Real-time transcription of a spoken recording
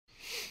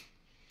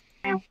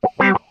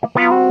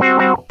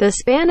The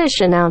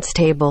Spanish Announce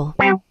Table.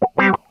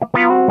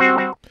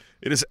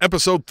 It is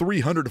episode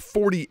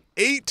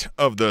 348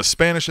 of the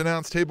Spanish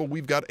Announce Table.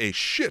 We've got a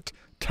shit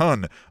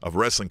ton of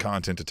wrestling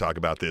content to talk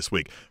about this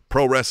week.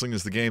 Pro wrestling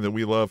is the game that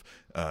we love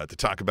to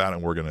talk about,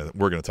 and we're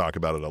gonna talk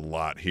about it a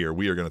lot here.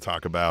 We are going to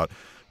talk about,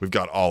 we've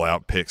got All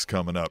Out picks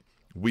coming up.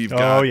 We've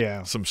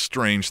got some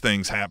strange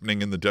things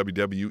happening in the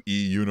WWE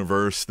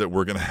universe that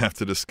we're going to have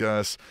to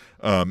discuss.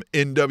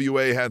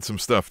 NWA had some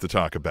stuff to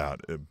talk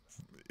about,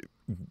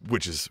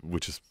 which is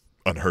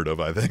unheard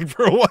of, I think,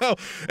 for a while.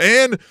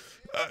 And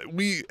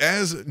we,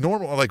 as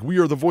normal, like, we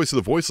are the voice of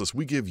the voiceless.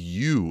 We give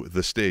you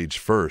the stage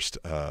first.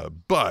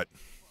 But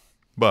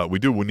we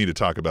need to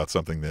talk about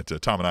something that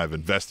Tom and I have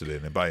invested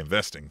in, and by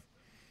investing,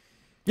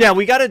 yeah,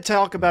 we got to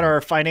talk about our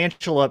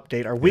financial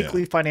update, our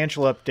weekly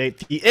financial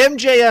update, the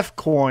MJF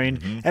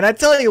coin. And I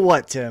tell you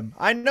what, Tim,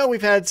 I know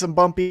we've had some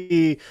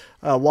bumpy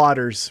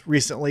waters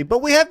recently,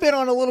 but we have been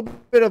on a little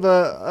bit of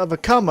a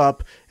come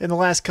up in the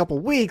last couple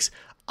weeks.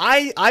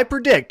 I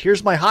predict,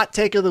 here's my hot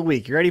take of the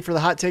week. You ready for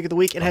the hot take of the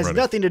week? It has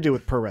nothing to do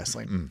with pro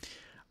wrestling.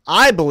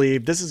 I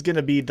believe this is going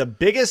to be the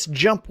biggest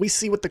jump we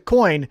see with the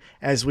coin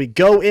as we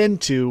go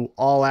into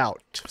All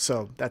Out.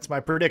 So that's my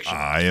prediction.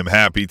 I am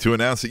happy to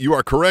announce that you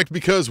are correct,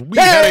 because we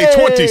had a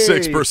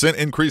 26%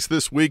 increase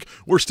this week.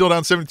 We're still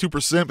down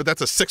 72%, but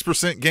that's a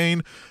 6%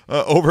 gain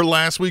over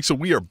last week. So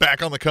we are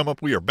back on the come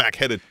up. We are back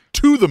headed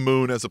to the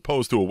moon as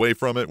opposed to away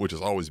from it, which is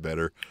always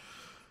better,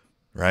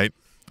 right?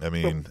 I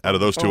mean, out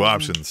of those two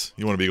options,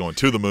 you want to be going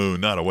to the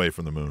moon, not away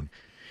from the moon.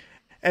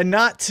 And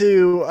not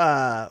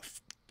to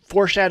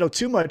foreshadow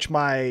too much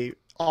my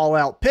All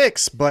Out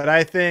picks, but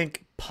I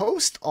think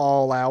post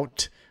All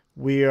Out,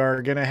 we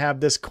are going to have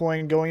this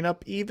coin going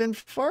up even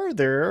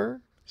farther.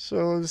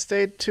 So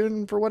stay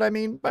tuned for what I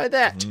mean by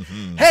that.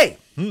 Hey,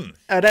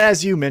 and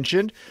as you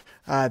mentioned,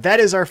 that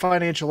is our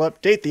financial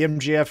update, the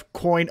MGF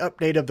coin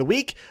update of the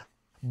week.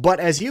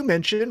 But as you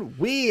mentioned,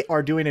 we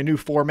are doing a new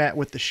format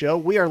with the show.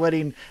 We are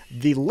letting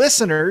the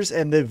listeners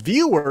and the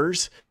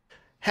viewers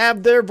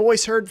have their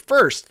voice heard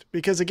first,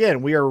 because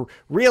again, we are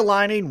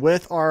realigning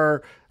with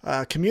our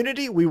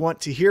community. We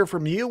want to hear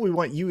from you. We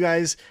want you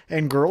guys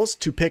and girls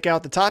to pick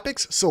out the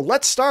topics. So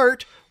let's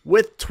start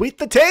with Tweet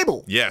the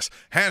Table. Yes.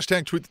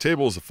 Hashtag Tweet the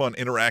Table is a fun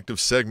interactive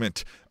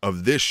segment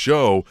of this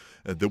show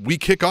that we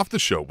kick off the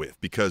show with,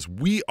 because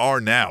we are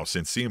now,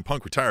 since CM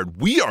Punk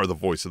retired, we are the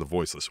voice of the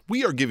voiceless.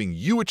 We are giving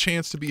you a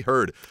chance to be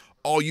heard.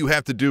 All you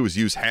have to do is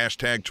use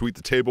hashtag Tweet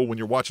the Table when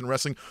you're watching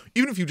wrestling.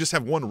 Even if you just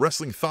have one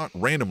wrestling thought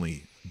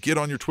randomly, get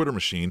on your Twitter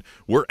machine.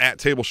 We're at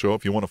Table Show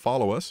if you want to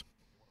follow us.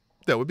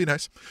 That would be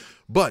nice.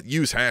 But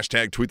use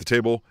hashtag Tweet the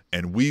Table,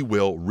 and we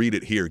will read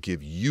it here,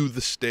 give you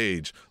the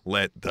stage,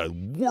 let the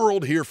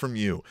world hear from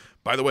you.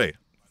 By the way,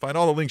 find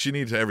all the links you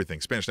need to everything,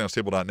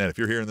 SpanishAnnounceTable.net. If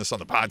you're hearing this on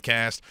the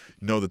podcast,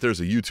 know that there's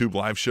a YouTube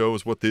live show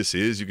is what this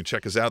is. You can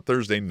check us out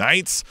Thursday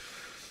nights.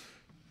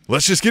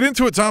 Let's just get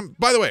into it, Tom.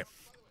 By the way,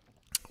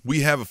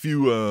 we have a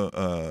few,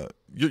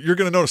 you're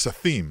going to notice a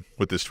theme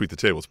with this Tweet the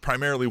Table. It's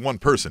primarily one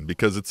person,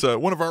 because it's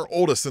one of our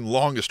oldest and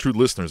longest true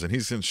listeners, and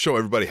he's going to show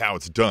everybody how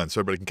it's done so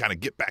everybody can kind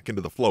of get back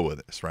into the flow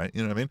of this, right?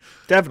 You know what I mean?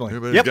 Definitely.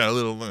 Everybody's got a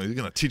little, he's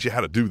going to teach you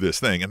how to do this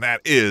thing, and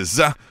that is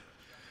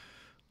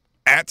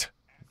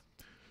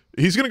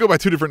he's going to go by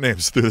two different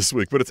names through this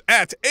week, but it's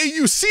at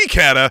AUC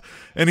Cata,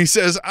 and he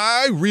says,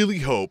 I really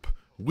hope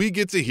we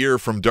get to hear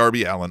from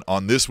Darby Allin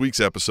on this week's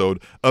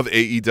episode of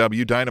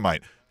AEW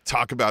Dynamite.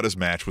 Talk about his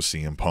match with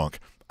CM Punk.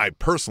 I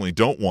personally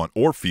don't want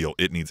or feel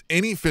it needs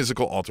any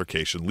physical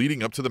altercation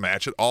leading up to the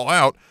match at All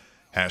Out.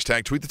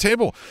 Hashtag Tweet the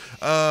Table.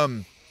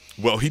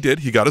 Well, he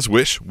did. He got his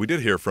wish. We did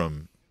hear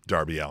from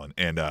Darby Allin,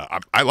 and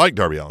I like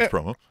Darby Allin's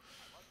promo.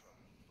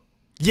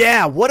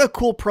 Yeah, what a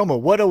cool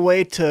promo. What a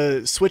way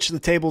to switch the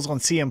tables on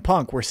CM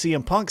Punk, where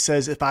CM Punk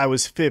says, if I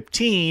was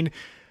 15,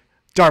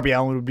 Darby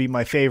Allin would be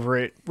my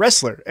favorite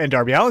wrestler. And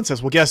Darby Allin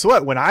says, well, guess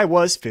what? When I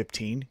was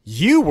 15,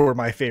 you were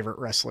my favorite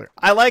wrestler.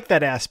 I like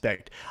that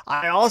aspect.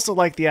 I also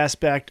like the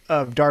aspect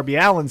of Darby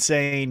Allin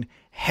saying,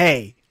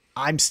 hey,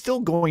 I'm still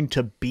going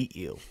to beat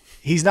you.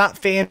 He's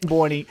not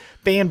fanboying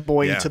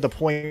to the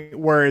point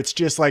where it's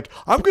just like,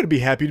 I'm going to be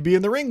happy to be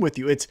in the ring with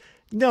you. It's,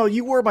 no,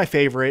 you were my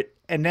favorite,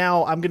 and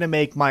now I'm going to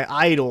make my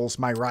idols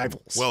my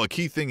rivals. Well, a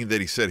key thing that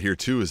he said here,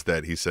 too, is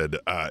that he said,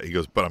 he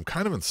goes, but I'm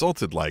kind of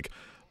insulted, like,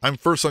 I'm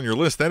first on your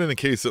list. That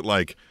indicates that,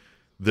 like,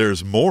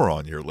 there's more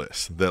on your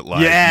list. That,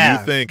 like,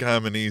 you think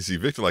I'm an easy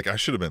victor. Like, I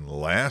should have been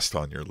last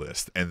on your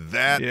list. And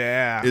that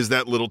is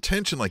that little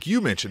tension, like you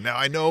mentioned. Now,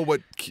 I know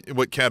what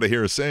Kata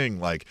here is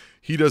saying. Like,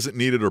 he doesn't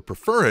need it or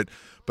prefer it,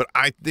 but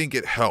I think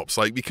it helps.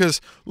 Like,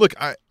 because, look,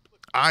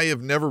 I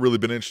have never really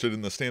been interested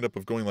in the stand-up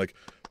of going, like,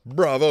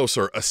 bravo,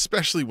 sir,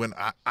 especially when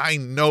I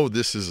know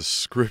this is a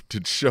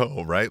scripted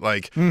show, right?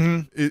 Like,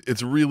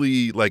 it's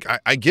really, like,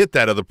 I get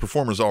that of the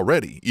performers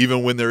already.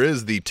 Even when there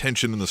is the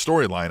tension in the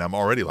storyline, I'm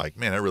already like,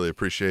 man, I really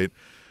appreciate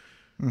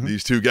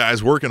these two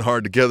guys working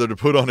hard together to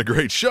put on a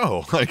great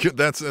show. Like,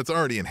 that's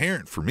already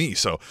inherent for me.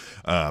 So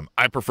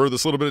I prefer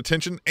this little bit of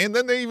tension. And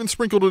then they even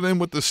sprinkled it in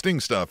with the Sting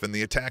stuff and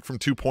the attack from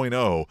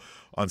 2.0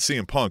 on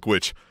CM Punk,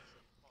 which,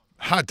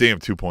 hot damn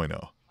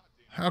 2.0.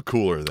 How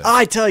cool are they?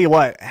 I tell you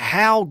what,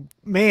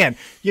 man,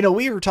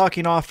 we were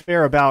talking off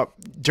air about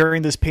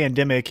during this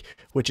pandemic,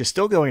 which is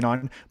still going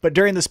on, but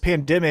during this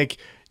pandemic,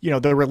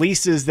 the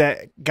releases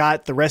that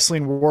got the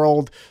wrestling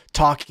world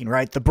talking,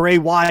 right? The Bray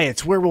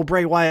Wyatts, where will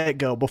Bray Wyatt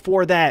go?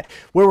 Before that,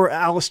 where will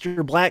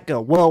Aleister Black go?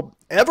 Well,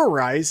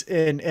 Everrise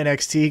in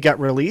NXT got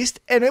released,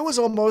 and it was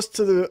almost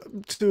to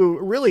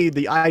really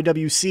the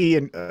IWC,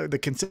 and the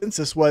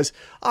consensus was,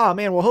 oh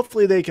man, well,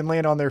 hopefully they can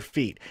land on their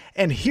feet.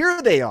 And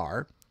here they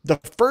are, the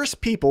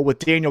first people with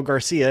Daniel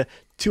Garcia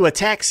to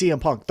attack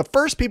CM Punk. The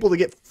first people to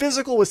get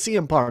physical with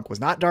CM Punk was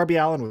not Darby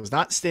Allin, was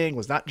not Sting,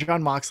 was not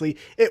Jon Moxley.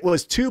 It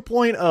was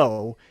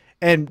 2.0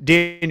 and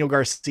Daniel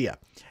Garcia.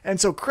 And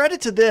so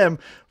credit to them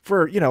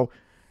for,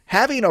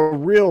 having a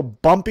real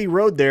bumpy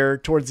road there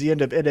towards the end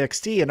of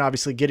NXT and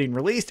obviously getting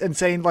released and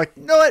saying like,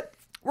 you know what?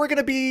 We're going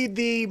to be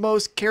the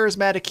most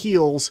charismatic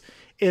heels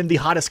in the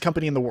hottest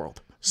company in the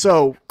world.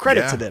 So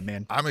credit to them,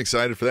 man. I'm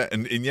excited for that.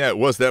 And yeah, it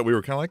was that we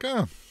were kind of like,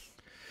 oh,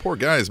 poor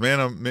guys,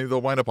 man. Maybe they'll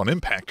wind up on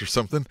Impact or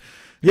something.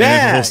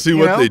 Yeah, and we'll see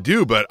what they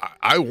do, but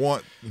I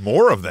want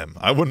more of them.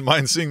 I wouldn't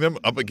mind seeing them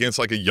up against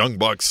like a Young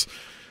Bucks,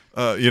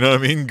 you know what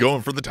I mean,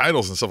 going for the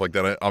titles and stuff like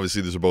that.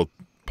 Obviously, these are both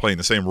playing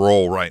the same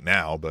role right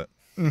now, but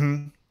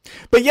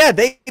But yeah,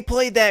 they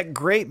played that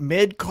great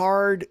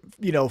mid-card,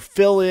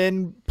 fill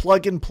in,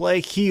 plug and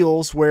play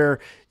heels where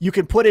you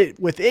can put it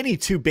with any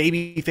two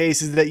baby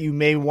faces that you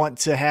may want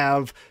to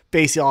have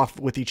face off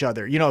with each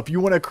other. If you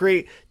want to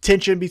create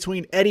tension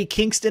between Eddie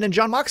Kingston and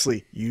Jon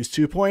Moxley, use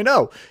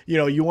 2.0.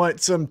 You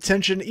want some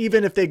tension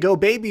even if they go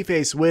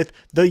babyface with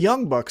the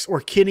Young Bucks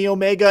or Kenny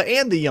Omega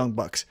and the Young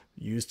Bucks,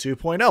 use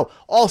 2.0.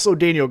 Also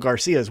Daniel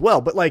Garcia as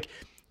well. But like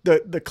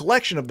the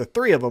collection of the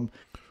three of them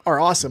are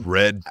awesome.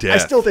 Red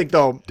Death. I still think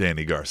though,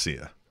 Danny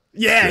Garcia.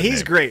 Yeah, Good he's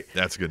name. great.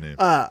 That's a good name.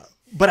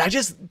 But I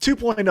just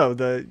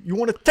 2.0, you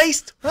want to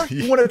taste? Huh?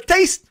 You want to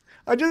taste?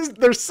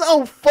 They're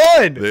so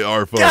fun. They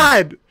are fun.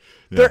 God,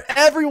 Yeah. they're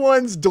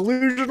everyone's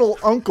delusional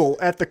uncle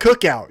at the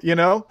cookout,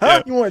 Huh?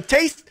 Yeah. You want to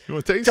taste? You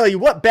want to taste? Tell you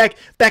what,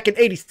 back in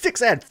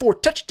 '86, I had 4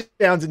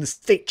 touchdowns in the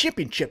state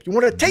championship. You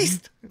want to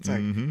taste? It's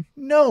like,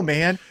 no,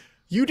 man.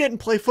 You didn't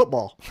play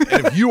football.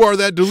 And if you are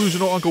that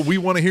delusional uncle, we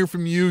want to hear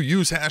from you.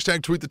 Use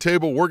hashtag tweet the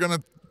table. We're going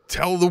to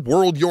tell the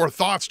world your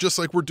thoughts just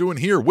like we're doing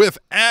here with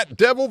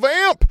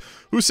 @DevilVamp,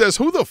 who says,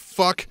 who the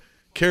fuck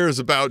cares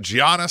about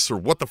Giannis or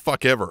what the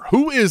fuck ever?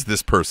 Who is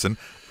this person?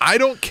 I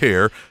don't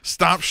care.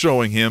 Stop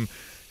showing him.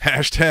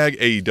 Hashtag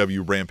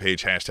AEW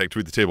Rampage, hashtag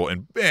tweet the table.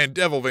 And man,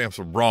 Devil Vamp's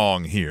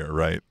wrong here,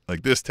 right?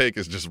 Like this take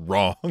is just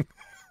wrong,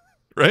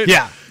 right?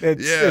 Yeah,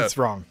 it's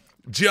wrong.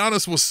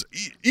 Giannis was,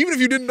 even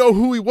if you didn't know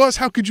who he was,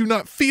 how could you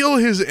not feel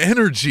his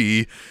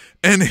energy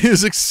and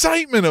his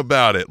excitement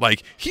about it?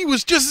 Like, he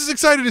was just as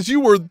excited as you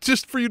were,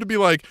 just for you to be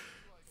like,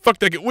 fuck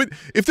that guy.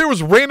 If there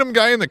was a random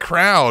guy in the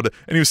crowd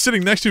and he was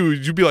sitting next to you,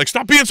 you'd be like,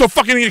 stop being so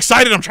fucking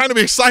excited. I'm trying to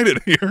be excited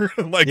here.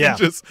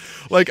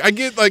 I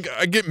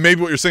get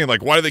maybe what you're saying.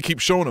 Like, why do they keep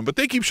showing him? But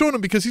they keep showing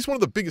him because he's one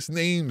of the biggest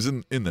names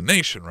in the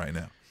nation right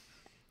now.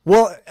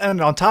 Well,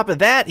 and on top of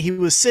that, he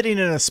was sitting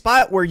in a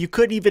spot where you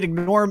couldn't even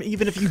ignore him,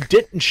 even if you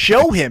didn't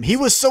show him. He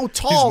was so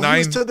tall. He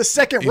was to the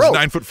second row.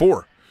 He's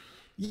 9'4".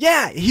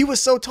 Yeah, he was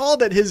so tall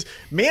that his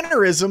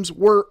mannerisms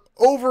were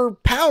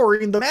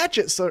overpowering the match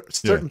at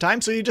certain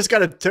times. So you just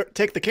got to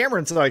take the camera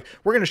and say, like,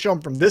 we're going to show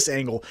him from this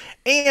angle.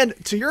 And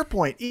to your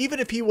point, even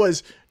if he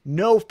was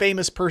no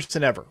famous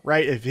person ever,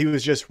 right? If he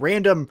was just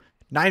random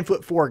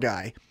 9'4"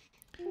 guy,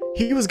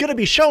 he was going to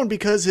be shown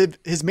because of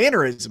his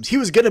mannerisms. He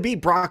was going to be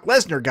Brock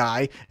Lesnar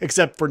guy,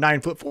 except for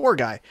 9'4"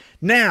 guy.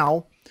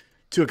 Now,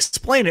 to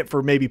explain it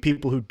for maybe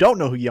people who don't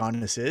know who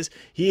Giannis is,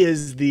 he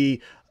is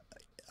the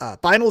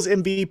Finals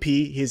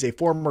MVP. He's a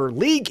former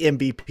league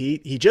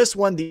MVP. He just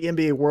won the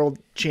NBA World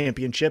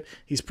Championship.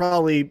 He's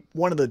probably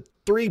one of the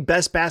 3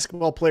 best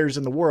basketball players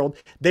in the world.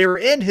 They're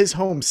in his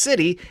home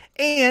city,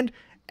 and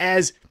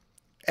as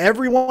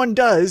everyone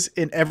does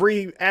in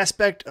every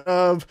aspect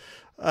of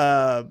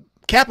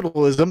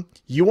capitalism,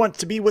 you want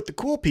to be with the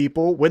cool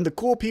people. When the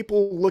cool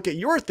people look at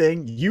your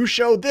thing, you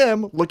show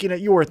them looking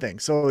at your thing.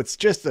 So it's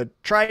just a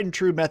tried and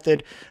true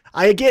method.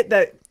 I get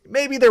that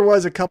maybe there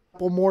was a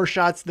couple more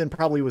shots than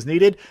probably was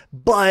needed,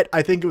 but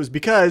I think it was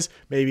because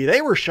maybe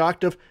they were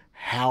shocked of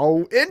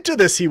how into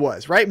this he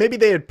was, right? Maybe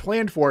they had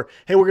planned for,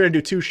 hey, we're going to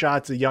do 2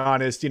 shots of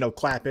Giannis,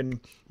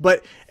 clapping,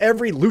 but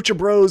every Lucha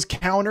Bros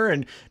counter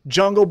and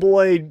Jungle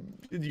Boy,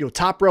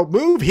 top rope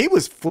move, he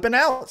was flipping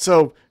out.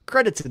 So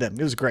credit to them.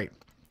 It was great.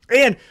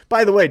 And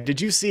by the way,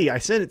 did you see, I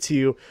sent it to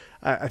you,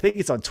 I think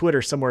it's on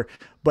Twitter somewhere,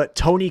 but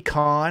Tony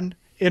Khan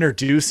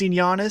introducing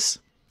Giannis?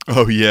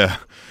 Oh, yeah.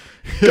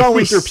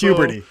 Going through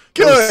puberty.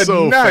 Good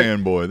night.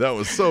 Fanboy. That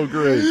was so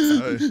great.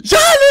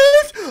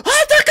 Giannis!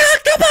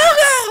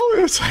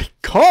 It's like,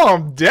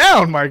 calm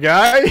down, my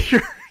guy.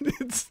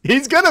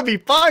 He's going to be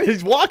fine.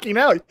 He's walking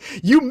out.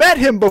 You met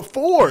him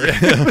before. Yeah.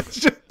 It was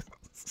just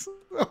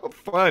so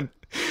fun.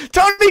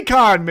 Tony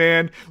Khan,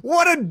 man.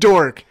 What a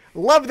dork.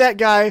 Love that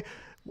guy.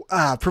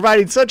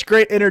 Providing such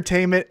great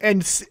entertainment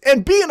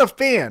and being a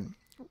fan.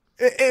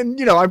 and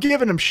you know, I'm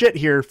giving him shit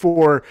here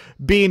for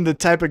being the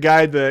type of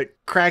guy that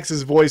cracks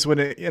his voice when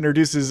it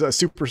introduces a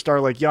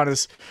superstar like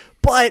Giannis,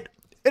 but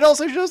it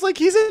also shows like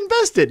he's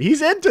invested. He's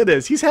into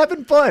this. He's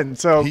having fun.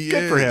 So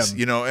good for him.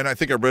 You know, and I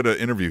think I read an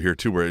interview here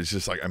too where it's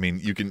just like, I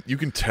mean, you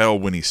can tell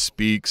when he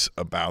speaks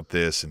about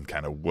this and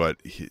kind of what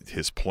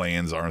his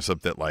plans are and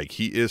stuff that like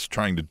he is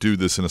trying to do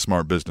this in a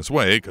smart business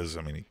way because,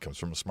 I mean, he comes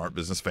from a smart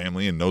business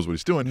family and knows what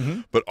he's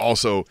doing, but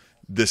also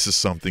this is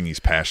something he's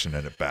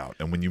passionate about.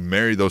 And when you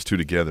marry those two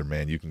together,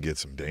 man, you can get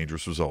some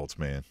dangerous results,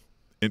 man.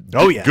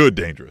 Good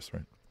dangerous,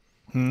 right?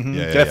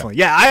 Definitely.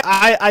 Yeah,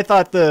 I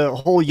thought the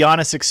whole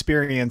Giannis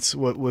experience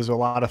was a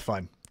lot of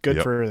fun.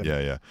 Good for them.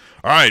 Yeah.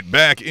 All right,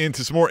 back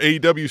into some more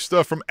AEW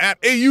stuff from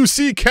at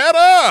AUC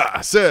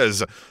Kata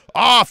says,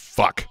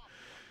 fuck.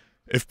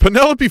 If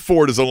Penelope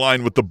Ford is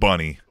aligned with the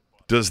Bunny,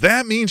 does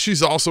that mean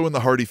she's also in the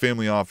Hardy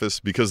family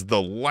office? Because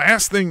the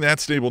last thing that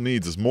stable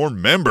needs is more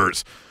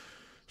members.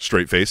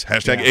 Straight face.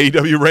 Hashtag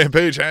AEW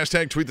Rampage.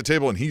 Hashtag tweet the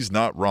table. And he's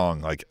not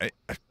wrong. Like,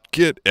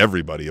 get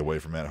everybody away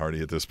from Matt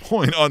Hardy at this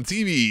point on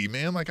TV,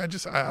 man. Like,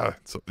 it's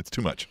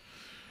too much.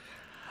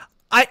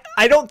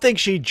 I don't think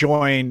she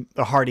joined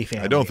the Hardy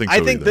family. I don't think so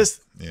I think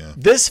either.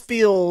 this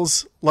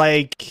feels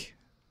like,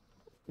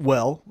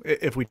 well,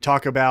 if we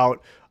talk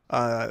about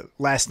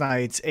last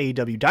night's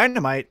AEW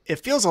Dynamite,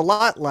 it feels a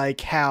lot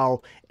like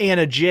how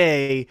Anna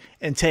Jay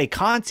and Tay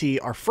Conti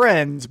are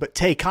friends, but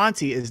Tay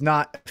Conti is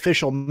not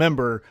official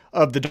member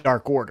of the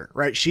Dark Order,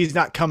 right? She's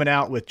not coming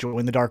out with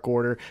join the Dark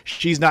Order.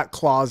 She's not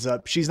claws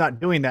up. She's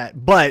not doing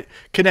that. But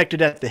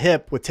connected at the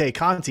hip with Tay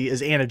Conti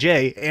is Anna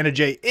Jay. Anna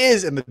Jay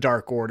is in the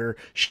Dark Order.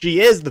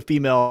 She is the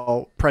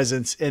female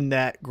presence in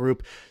that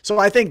group. So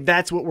I think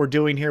that's what we're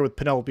doing here with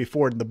Penelope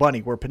Ford and the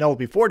Bunny, where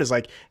Penelope Ford is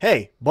like,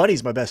 hey,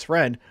 Bunny's my best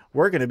friend.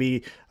 We're going to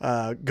be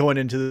going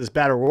into this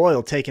battle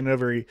royal, taking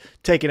every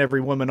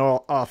woman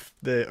over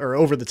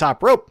the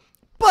top rope.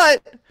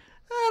 But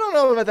I don't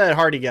know about that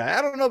Hardy guy.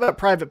 I don't know about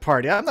Private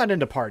Party. I'm not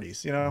into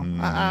parties, you know.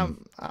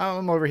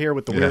 I'm over here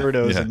with the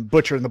weirdos and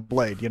butchering the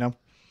blade, you know.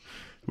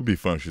 It would be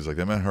fun if she's like,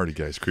 that Matt Hardy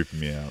guy's creeping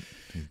me out.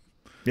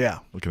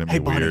 Looking at me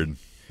weird.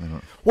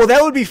 Well,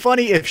 that would be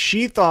funny if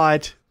she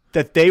thought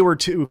that they were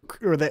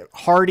or that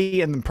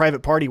Hardy and the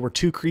Private Party were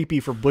too creepy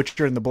for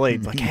butchering the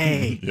blade. Like,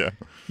 hey,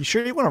 you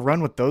sure you want to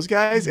run with those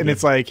guys? And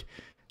it's like,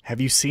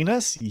 have you seen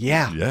us?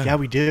 Yeah,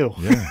 we do.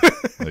 Yeah.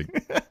 Like,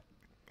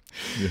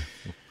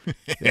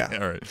 yeah.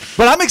 All right.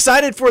 But I'm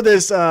excited for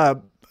this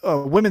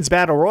women's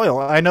battle royal.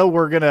 I know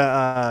we're going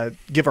to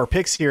give our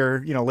picks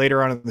here, you know,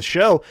 later on in the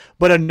show,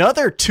 but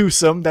another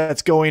twosome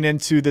that's going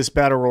into this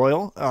battle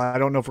royal. I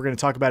don't know if we're going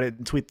to talk about it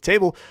and tweet the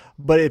table,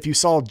 but if you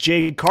saw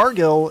Jade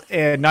Cargill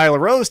and Nyla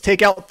Rose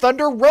take out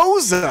Thunder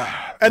Rosa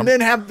and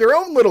then have their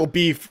own little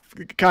beef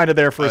kind of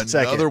there for a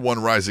second. Another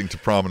one rising to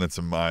prominence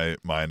in my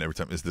mind every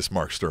time is this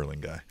Mark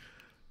Sterling guy.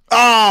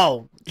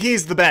 Oh,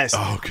 he's the best.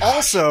 Oh,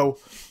 gosh.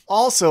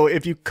 Also,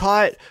 if you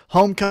caught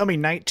Homecoming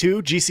Night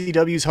 2,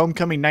 GCW's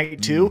Homecoming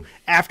Night 2,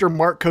 after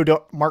Mark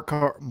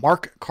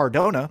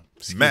Cardona,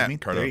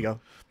 there you go.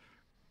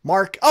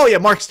 Mark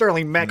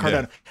Sterling, Matt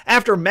Cardona.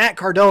 After Matt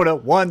Cardona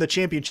won the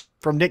championship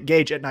from Nick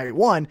Gage at night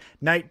 1,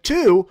 night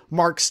 2,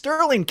 Mark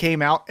Sterling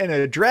came out and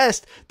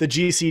addressed the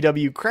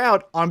GCW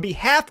crowd on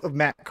behalf of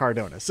Matt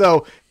Cardona.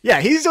 So,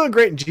 yeah, he's doing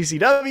great in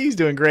GCW. He's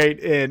doing great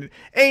in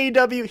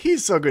AEW.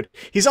 He's so good.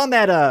 He's on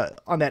that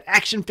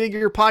action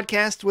figure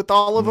podcast with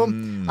all of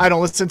them. I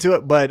don't listen to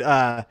it,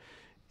 but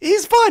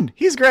he's fun.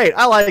 He's great.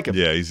 I like him.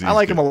 Yeah, I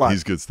like him a lot.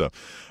 He's good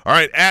stuff. All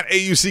right, at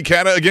AUC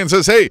Kata again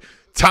says, hey,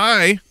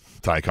 Ty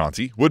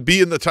Conti would be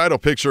in the title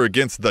picture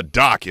against the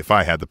Doc if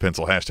I had the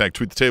pencil. Hashtag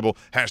tweet the table.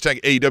 Hashtag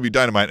AEW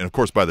Dynamite. And, of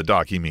course, by the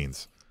Doc, he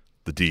means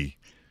the DMD.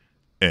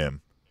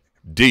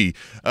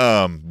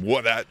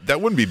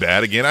 That wouldn't be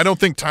bad. Again, I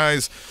think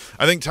Ty's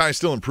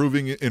still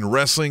improving in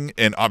wrestling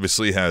and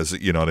obviously has,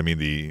 you know what I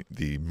mean,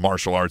 the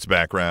martial arts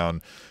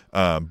background.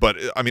 But,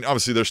 I mean,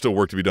 obviously there's still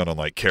work to be done on,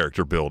 like,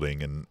 character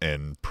building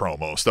and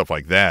promo, stuff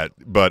like that.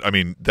 But, I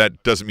mean,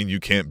 that doesn't mean you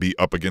can't be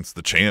up against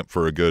the champ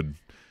for a good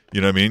 – you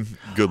know what I mean?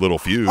 Good little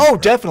feud. Oh,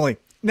 definitely.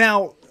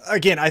 Now,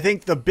 again, I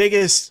think the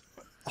biggest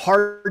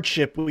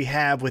hardship we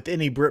have with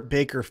any Britt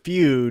Baker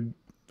feud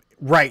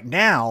right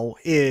now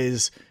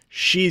is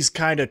she's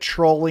kind of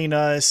trolling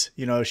us.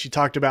 You know, she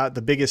talked about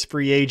the biggest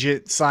free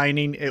agent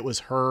signing. It was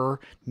her,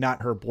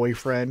 not her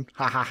boyfriend.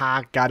 Ha ha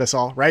ha. Got us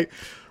all, right?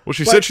 Well,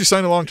 she said she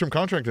signed a long-term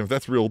contract, and if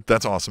that's real,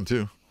 that's awesome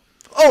too.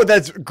 Oh,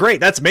 that's great.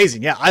 That's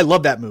amazing. Yeah, I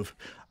love that move.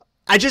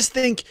 I just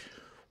think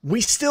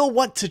we still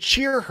want to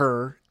cheer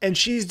her, and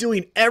she's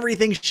doing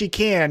everything she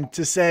can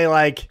to say,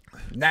 like,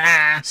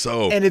 nah.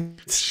 So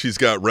and she's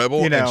got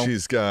Rebel, you know, and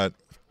she's got,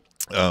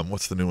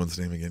 what's the new one's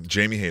name again?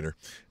 Jamie Hayter.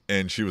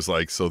 And she was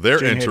like, so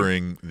they're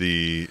entering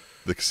the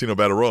Casino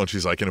Battle Royal, and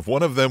she's like, and if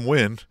one of them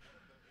win,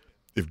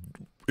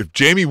 if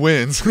Jamie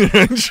wins,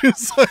 and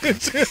she's like,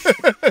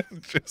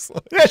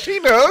 yeah, she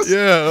knows.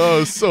 Yeah, oh,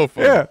 it's so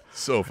fun. Yeah.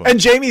 So fun. And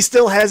Jamie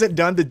still hasn't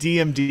done the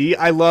DMD.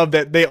 I love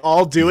that they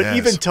all do it,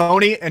 even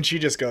Tony, and she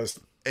just goes.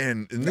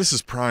 And this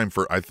is prime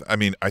for, I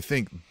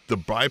think the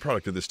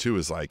byproduct of this too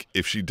is like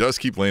if she does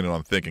keep laying it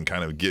on thick and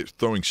kind of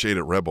throwing shade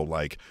at Rebel,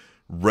 like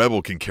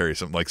Rebel can carry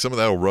some of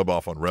that will rub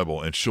off on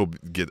Rebel, and she'll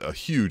get a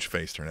huge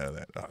face turn out of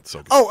that. Oh, it's so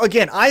good. Oh,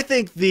 again, I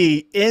think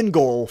the end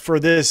goal for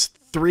this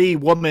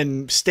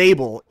 3-woman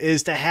stable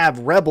is to have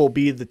Rebel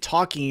be the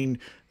talking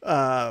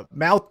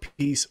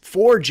mouthpiece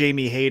for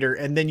Jamie Hayter,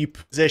 and then you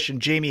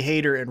position Jamie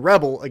Hayter and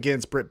Rebel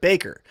against Britt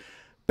Baker.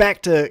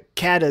 Back to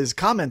Kata's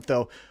comment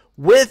though,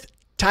 with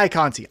Ty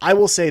Conti, I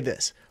will say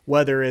this,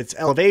 whether it's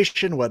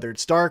Elevation, whether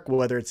it's Dark,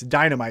 whether it's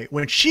Dynamite,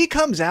 when she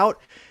comes out,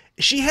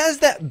 she has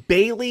that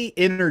Bayley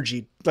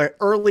energy, like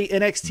early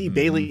NXT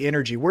Bayley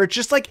energy, where it's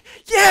just like,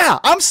 yeah,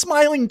 I'm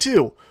smiling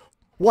too.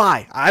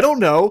 Why? I don't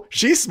know.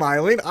 She's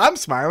smiling. I'm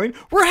smiling.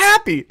 We're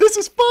happy. This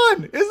is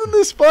fun. Isn't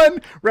this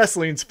fun?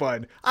 Wrestling's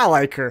fun. I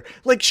like her.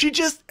 Like, she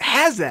just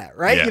has that,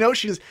 right? Yeah. You know,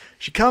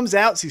 she comes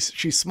out,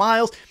 she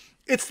smiles.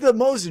 It's the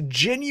most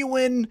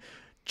genuine,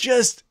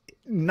 just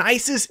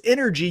nicest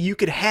energy you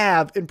could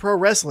have in pro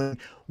wrestling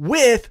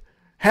with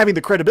having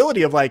the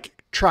credibility of like,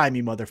 try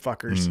me,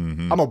 motherfuckers.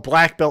 I'm a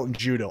black belt in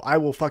judo. I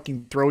will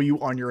fucking throw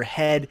you on your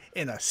head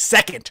in a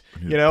second,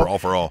 you know? Brawl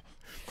for all.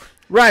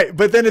 Right.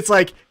 But then it's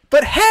like,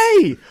 but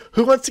hey,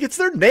 who wants to get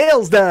their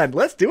nails done?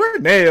 Let's do our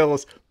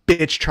nails.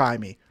 Bitch, try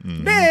me.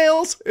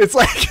 Nails. It's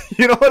like,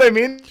 you know what I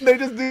mean? They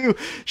just do.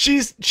 She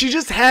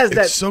just has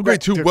that, so great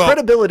too. Well,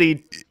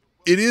 credibility.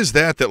 It is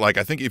that like,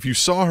 I think if you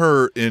saw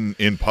her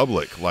in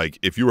public, like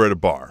if you were at a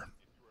bar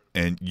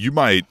and you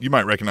might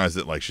recognize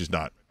that like she's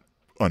not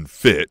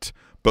unfit,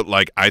 but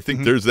like I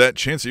think there's that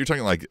chance that you're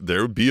talking like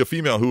there would be a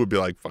female who would be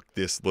like, fuck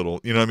this little,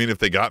 you know what I mean, if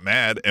they got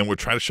mad and would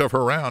try to shove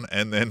her around,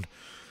 and then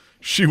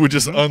she would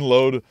just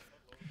unload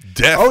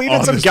death even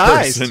on some this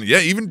guys. person. Yeah,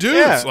 even dudes.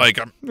 Yeah. Like,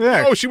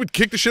 oh, she would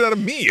kick the shit out of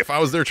me if I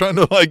was there trying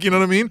to, like, you know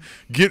what I mean,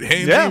 get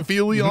handsy and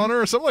feely on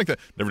her or something like that.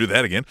 Never do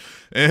that again.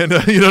 And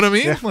you know what I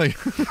mean? Yeah. Like,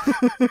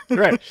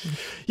 right.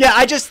 Yeah,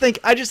 I just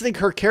think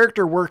her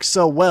character works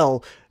so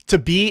well to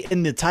be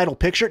in the title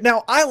picture.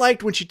 Now, I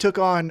liked when she took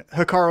on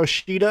Hikaru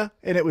Shida,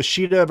 and it was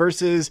Shida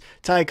versus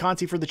Ty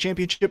Conti for the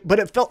championship, but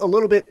it felt a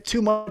little bit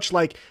too much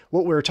like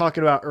what we were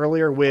talking about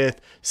earlier with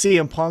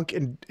CM Punk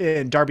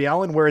and Darby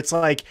Allin, where it's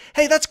like,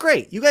 hey, that's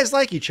great. You guys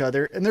like each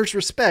other, and there's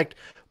respect,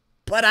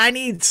 but I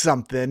need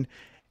something.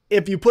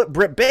 If you put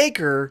Britt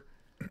Baker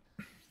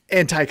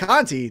and Ty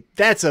Conti,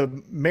 that's a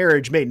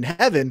marriage made in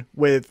heaven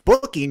with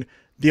booking.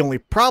 The only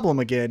problem,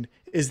 again,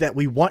 is that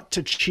we want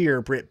to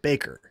cheer Britt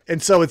Baker.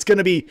 And so it's going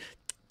to be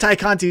Ty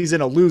Conti's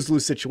in a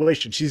lose-lose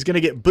situation. She's going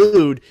to get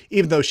booed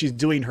even though she's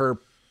doing her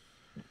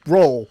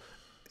role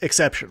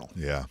exceptional.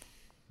 yeah.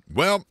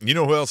 Well, you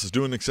know who else is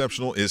doing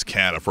exceptional is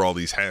Kata for all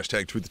these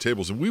hashtag tweet the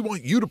tables. And we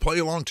want you to play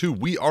along too.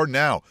 We are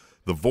now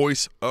the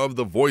voice of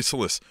the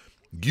voiceless.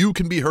 You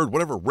can be heard.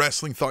 Whatever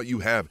wrestling thought you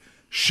have,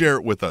 share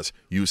it with us.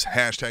 Use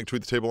hashtag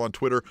tweet the table on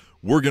Twitter.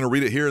 We're going to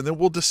read it here, and then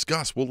we'll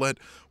discuss. We'll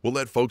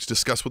let folks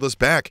discuss with us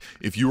back.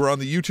 If you were on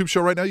the YouTube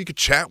show right now, you could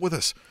chat with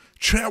us.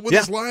 Chat with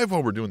us live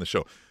while we're doing the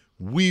show.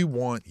 We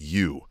want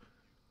you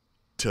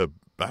to,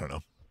 I don't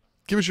know,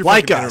 give us your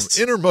like us.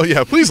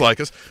 Yeah, please like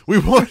us. We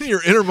want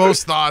your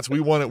innermost thoughts. We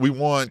want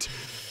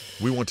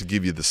to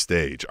give you the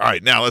stage. All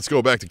right, now let's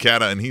go back to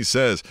Kata, and he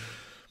says,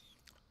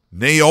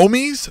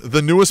 Naomi's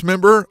the newest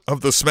member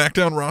of the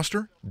SmackDown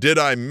roster. Did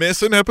I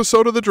miss an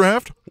episode of the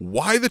draft?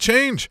 Why the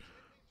change?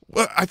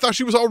 Well, I thought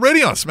she was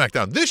already on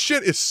SmackDown. This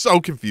shit is so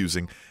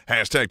confusing.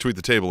 Hashtag tweet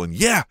the table. And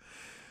yeah,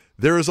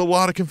 there is a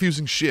lot of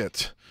confusing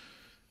shit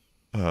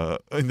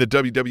in the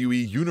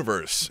WWE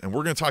universe. And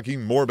we're going to talk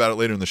even more about it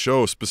later in the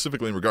show,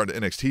 specifically in regard to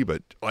NXT.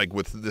 But like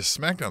with this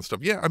SmackDown stuff,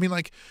 yeah, I mean,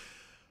 like,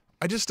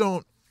 I just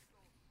don't.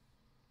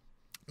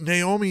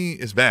 Naomi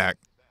is back,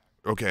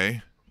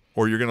 okay,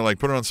 or you're gonna like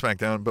put her on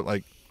SmackDown, but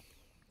like,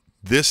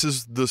 this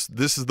is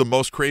the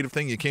most creative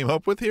thing you came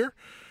up with here.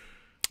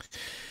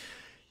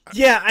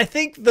 Yeah, I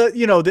think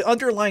the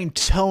underlying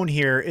tone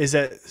here is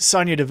that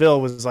Sonya Deville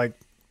was like,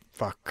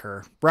 fuck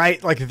her,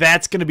 right? Like,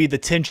 that's going to be the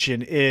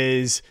tension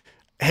is,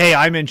 hey,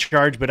 I'm in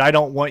charge, but I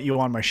don't want you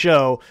on my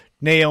show.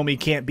 Naomi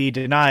can't be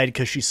denied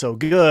because she's so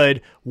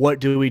good. What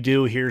do we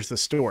do? Here's the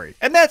story.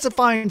 And that's a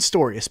fine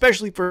story,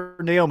 especially for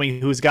Naomi,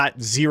 who's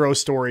got 0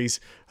 stories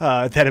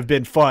that have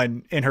been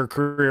fun in her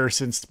career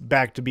since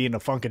back to being a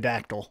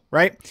Funkadactyl,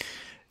 right?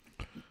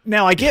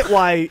 Now, I get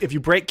why if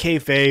you break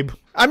kayfabe,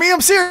 I mean,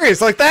 I'm serious.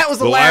 Like, that was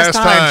the last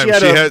time she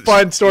had a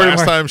fun story.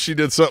 Last time she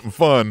did something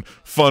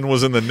fun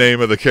was in the name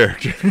of the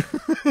character.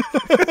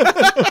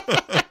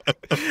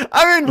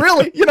 I mean,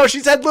 really,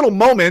 she's had little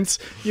moments,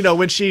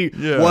 when she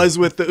was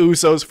with the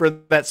Usos for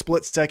that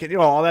split second,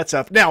 all that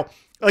stuff. Now,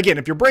 again,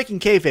 if you're breaking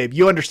kayfabe,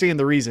 you understand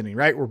the reasoning,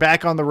 right? We're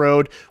back on the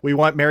road. We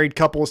want married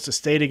couples to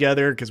stay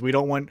together because we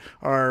don't want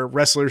our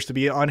wrestlers to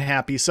be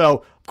unhappy.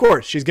 So, of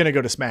course, she's going to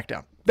go to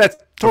SmackDown.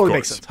 That totally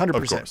makes sense,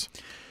 100%.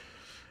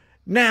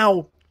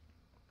 Now,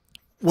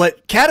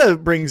 what Kata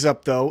brings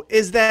up, though,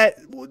 is that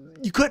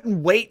you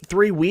couldn't wait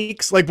 3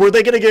 weeks. Like, were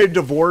they going to get a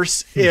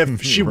divorce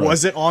if she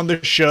wasn't on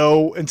the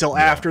show until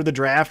after the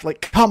draft? Like,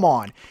 come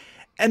on.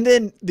 And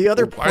then the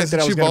other Why point is that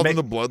it I was going involved to in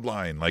make, the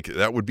bloodline? Like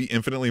that would be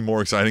infinitely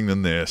more exciting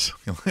than this.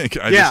 Like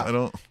I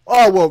don't.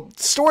 Oh, well,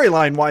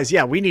 storyline wise,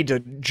 yeah, we need to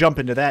jump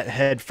into that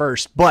head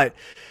first. But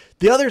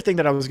the other thing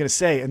that I was going to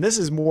say, and this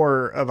is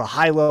more of a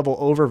high level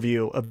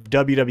overview of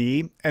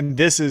WWE, and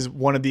this is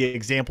one of the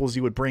examples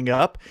you would bring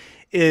up,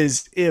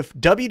 is if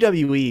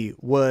WWE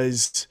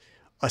was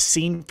a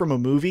scene from a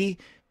movie,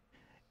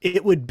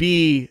 it would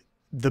be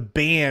the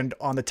band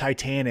on the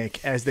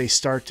Titanic as they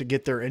start to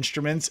get their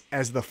instruments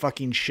as the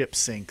fucking ship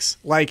sinks.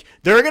 Like,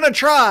 they're going to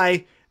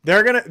try,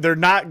 they're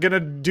not going to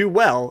do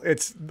well.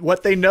 It's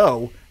what they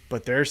know,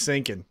 but they're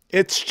sinking.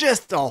 It's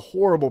just a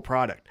horrible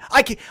product.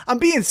 I'm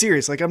being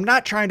serious. Like, I'm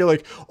not trying to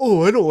like,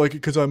 oh, I don't like it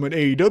because I'm an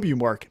AEW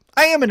mark.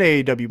 I am an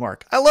AEW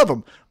mark. I love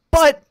them.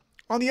 But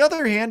on the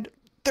other hand,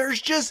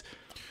 there's just,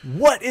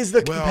 what is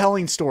the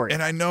compelling story?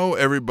 And I know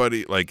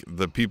everybody, like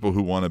the people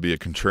who want to be a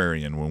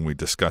contrarian when we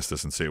discuss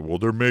this and say, well,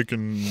 they're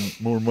making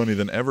more money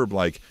than ever.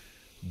 Like,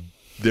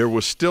 there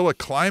was still a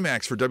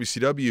climax for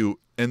WCW,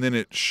 and then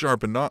it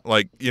sharpened up,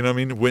 like, you know what I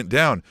mean? It went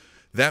down.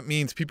 That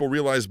means people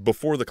realized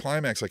before the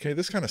climax, like, hey,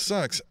 this kind of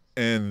sucks.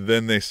 And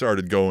then they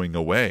started going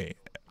away.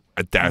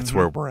 That's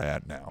where we're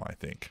at now, I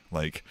think.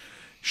 Like,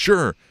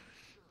 sure,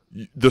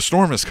 the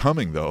storm is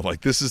coming, though.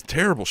 Like, this is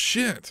terrible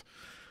shit.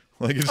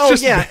 Like, it's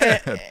just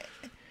bad.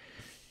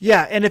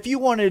 Yeah, and if you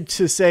wanted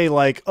to say,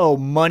 like, oh,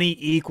 money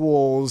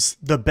equals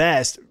the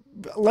best,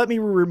 let me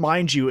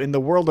remind you, in the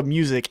world of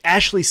music,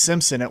 Ashley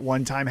Simpson at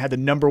one time had the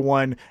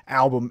 #1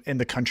 album in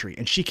the country,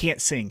 and she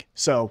can't sing.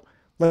 So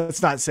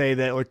let's not say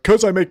that, like,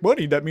 because I make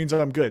money, that means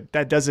I'm good.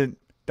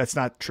 That's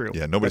not true.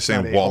 Yeah, nobody's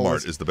saying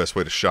Walmart is the best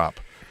way to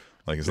shop.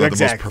 Like, it's not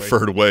the most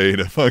preferred way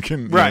to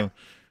fucking, right.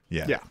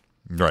 Yeah.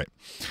 Right.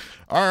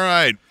 All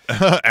right.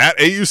 At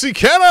AUC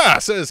Kenna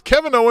says,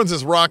 Kevin Owens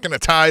is rocking a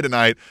tie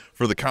tonight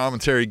for the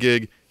commentary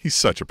gig. He's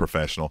such a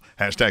professional.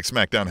 Hashtag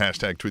Smackdown,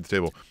 hashtag Tweet the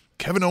Table.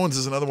 Kevin Owens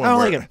is another one. I don't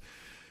like him.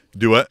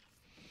 Do what?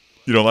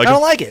 You don't like him? I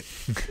don't like it.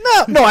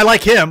 No, I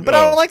like him, but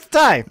I don't like the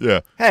tie. Yeah.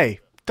 Hey,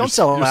 don't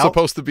sell him You're out.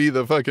 supposed to be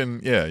the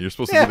fucking, you're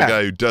supposed to be the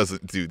guy who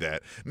doesn't do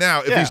that.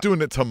 Now, if he's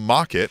doing it to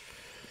mock it.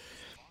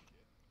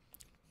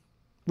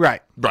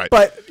 Right. Right.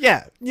 But,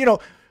 yeah, you know.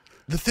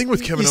 The thing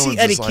with Kevin Owens is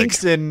Eddie like,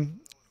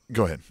 Kingston.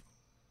 Go ahead.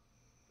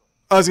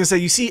 I was going to say,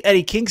 you see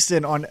Eddie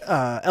Kingston on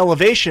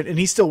Elevation, and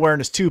he's still wearing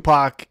his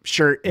Tupac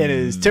shirt and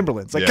his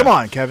Timberlands. Like, come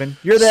on, Kevin.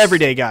 You're the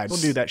everyday guy. Don't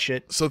do that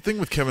shit. So the thing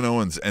with Kevin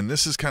Owens, and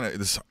this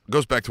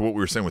goes back to what we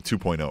were saying with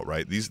 2.0,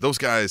 right? Those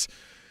guys,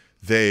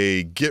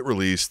 they get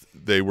released.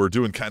 They were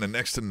doing kind of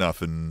next to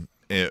nothing,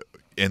 and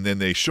then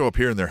they show up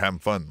here and they're having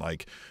fun.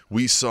 Like,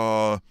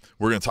 we're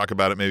going to talk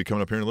about it maybe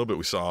coming up here in a little bit.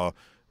 We saw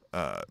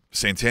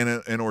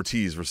Santana and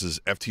Ortiz versus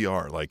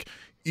FTR. Like,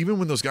 even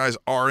when those guys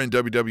are in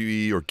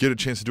WWE or get a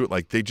chance to do it,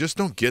 like, they just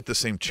don't get the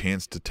same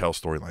chance to tell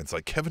storylines.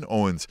 Like, Kevin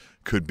Owens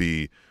could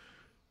be,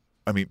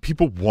 I mean,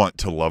 people want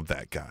to love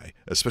that guy,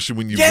 especially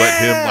when you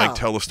let him, like,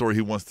 tell a story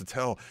he wants to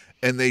tell,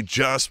 and they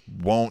just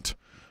won't.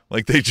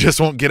 Like, they just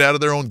won't get out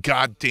of their own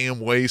goddamn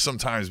way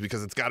sometimes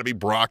because it's got to be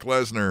Brock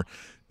Lesnar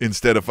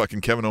instead of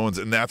fucking Kevin Owens,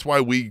 and that's why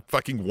we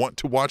fucking want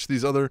to watch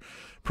these other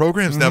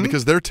programs now,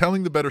 because they're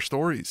telling the better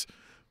stories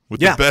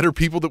with the better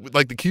people that,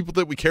 like, the people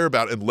that we care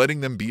about, and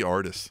letting them be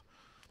artists.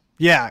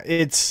 Yeah,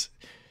 it's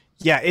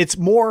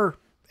more,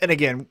 and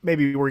again,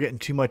 maybe we're getting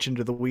too much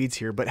into the weeds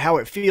here, but how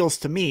it feels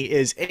to me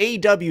is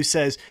AEW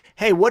says,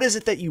 hey, what is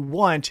it that you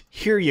want?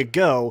 Here you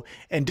go.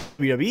 And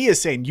WWE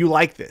is saying, you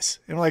like this.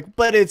 And we're like,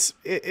 but it's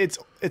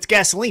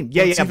gasoline.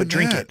 Yeah, but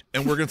drink it.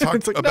 And we're going to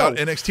talk about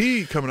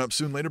NXT coming up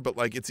soon later, but,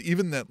 like, it's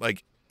even that,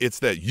 like, it's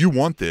that you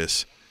want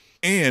this,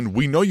 and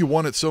we know you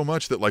want it so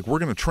much that, like, we're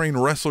going to train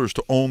wrestlers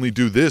to only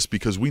do this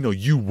because we know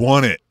you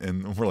want it.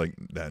 And we're like,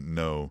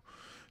 no.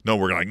 No,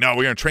 we're going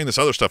to train this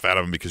other stuff out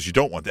of them because you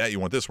don't want that.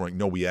 You want this. We're like,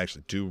 no, we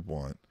actually do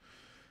want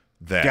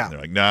that. Yeah. And they're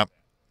like,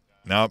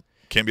 nope,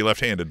 can't be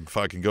left-handed.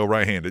 Fucking go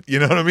right-handed. You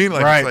know what I mean?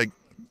 Like, It's like,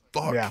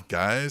 fuck,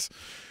 guys.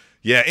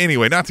 Yeah,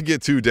 anyway, not to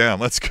get too down.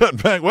 Let's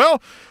cut back.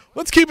 Well,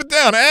 let's keep it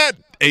down. At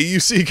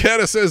AUC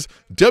Cata says,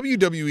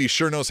 WWE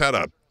sure knows how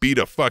to beat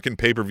a fucking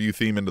pay-per-view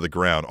theme into the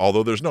ground,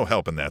 although there's no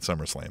help in that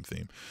SummerSlam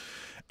theme.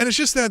 And it's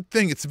just that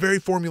thing. It's very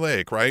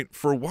formulaic, right?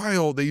 For a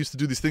while, they used to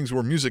do these things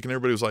where music, and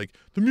everybody was like,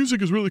 the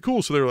music is really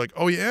cool. So they were like,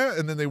 oh, yeah?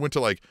 And then they went to,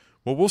 like,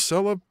 well, we'll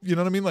sell up, you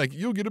know what I mean? Like,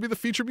 you'll get to be the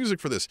feature music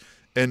for this.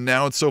 And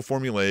now it's so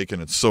formulaic, and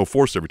it's so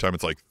forced every time.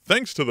 It's like,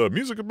 thanks to the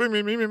music,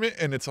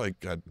 and it's like,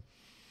 God.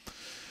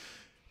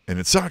 And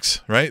it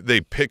sucks, right?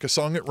 They pick a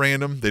song at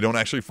random. They don't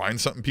actually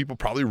find something people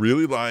probably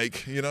really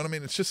like. You know what I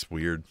mean? It's just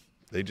weird.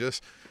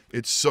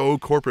 It's so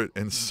corporate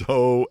and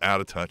so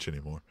out of touch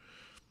anymore.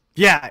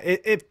 Yeah,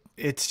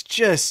 it's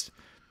just,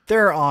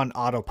 they're on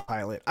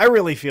autopilot. I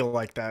really feel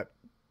like that.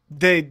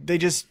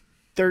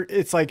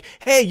 It's like,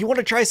 hey, you want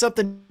to try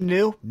something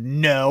new?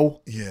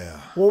 No.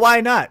 Yeah. Well,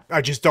 why not?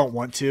 I just don't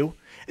want to.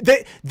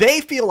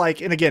 They feel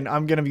like, and again,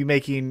 I'm going to be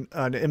making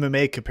an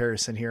MMA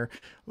comparison here,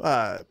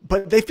 but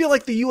they feel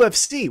like the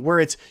UFC, where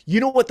it's, you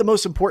know what the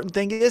most important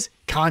thing is?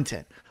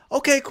 Content.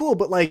 Okay, cool.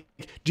 But, like,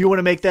 do you want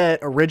to make that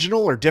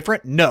original or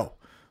different? No.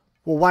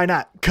 Well, why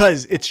not?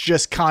 Because it's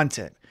just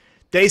content.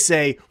 They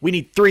say we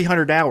need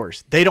 300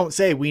 hours. They don't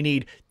say we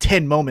need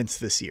 10 moments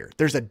this year.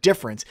 There's a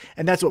difference.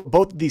 And that's what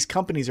both of these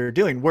companies are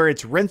doing, where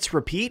it's rinse,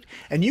 repeat.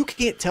 And you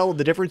can't tell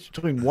the difference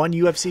between one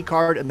UFC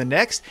card and the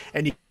next.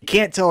 And you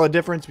can't tell a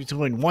difference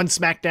between one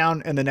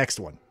SmackDown and the next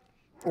one,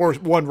 or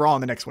one Raw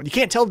and the next one. You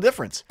can't tell the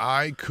difference.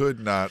 I could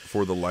not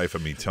for the life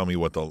of me tell me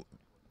what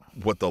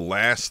the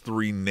last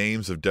 3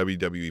 names of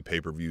WWE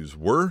pay-per-views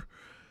were,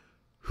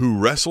 who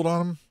wrestled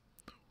on them,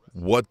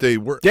 what they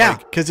were. Yeah,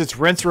 because it's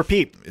rinse,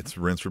 repeat. It's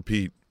rinse,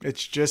 repeat.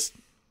 It's just,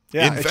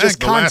 yeah. In it's fact, just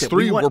the content. last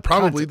 3 were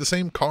probably content. the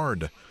same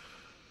card.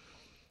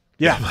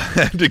 Yeah. If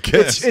I had to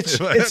guess.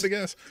 If I had to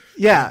guess.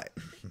 Yeah.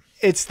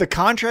 It's the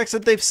contracts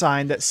that they've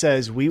signed that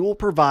says we will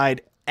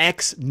provide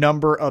X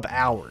number of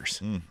hours.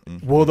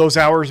 Will those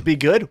hours be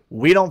good?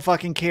 We don't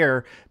fucking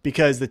care,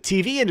 because the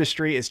TV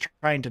industry is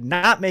trying to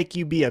not make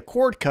you be a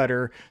cord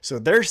cutter. So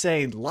they're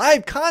saying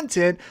live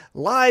content,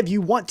 live,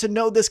 you want to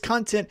know this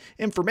content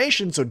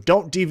information, so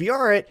don't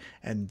DVR it.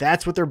 And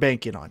that's what they're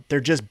banking on.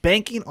 They're just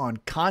banking on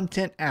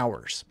content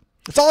hours.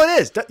 That's all it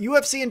is.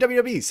 UFC and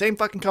WWE, same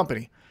fucking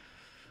company.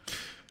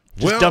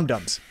 Just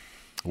dum-dums.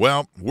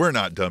 Well, we're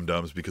not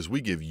dum-dums because we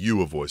give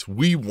you a voice.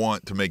 We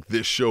want to make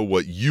this show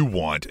what you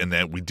want, and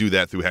that we do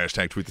that through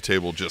hashtag Tweet the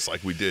Table, just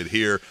like we did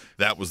here.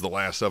 That was the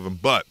last of them.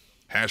 But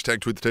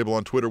hashtag Tweet the Table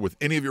on Twitter with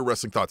any of your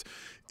wrestling thoughts.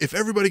 If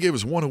everybody gave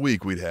us one a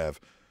week, we'd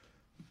have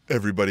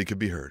everybody could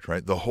be heard,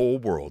 right? The whole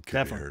world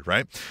could be heard,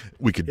 right?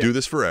 We could do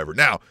this forever.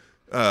 Now,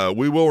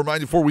 we will remind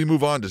you before we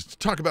move on to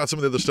talk about some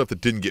of the other stuff that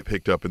didn't get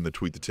picked up in the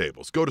Tweet the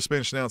Tables. Go to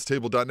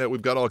SpanishAnnounceTable.net.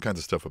 We've got all kinds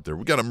of stuff up there.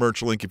 We've got a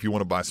merch link if you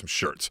want to buy some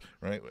shirts,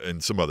 right?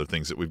 And some other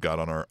things that we've got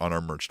on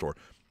our merch store.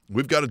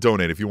 We've got to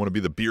donate. If you want to be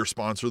the beer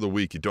sponsor of the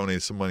week, you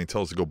donate some money,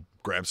 tell us to go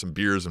grab some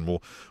beers, and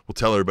we'll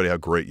tell everybody how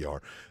great you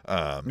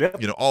are.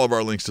 You know, all of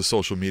our links to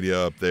social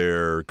media up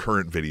there,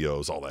 current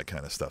videos, all that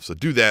kind of stuff. So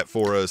do that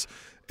for us.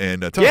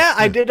 And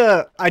I did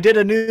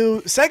a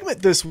new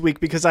segment this week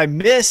because I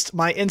missed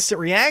my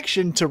instant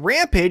reaction to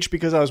Rampage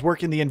because I was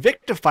working the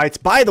Invicta fights.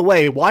 By the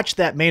way, watch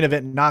that main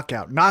event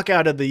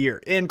knockout of the year.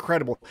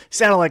 Incredible.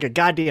 Sounded like a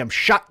goddamn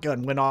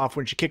shotgun went off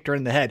when she kicked her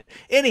in the head.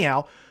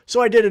 Anyhow,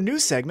 so I did a new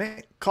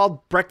segment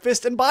called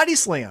Breakfast and Body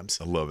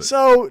Slams. I love it.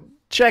 So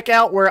check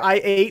out where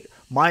I ate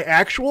my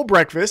actual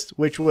breakfast,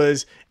 which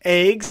was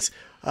eggs,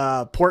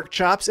 pork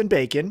chops, and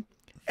bacon.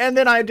 And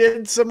then I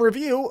did some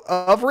review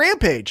of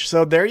Rampage.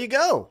 So there you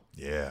go.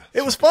 Yeah.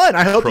 It was fun.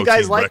 I hope you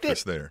guys liked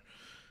it. There.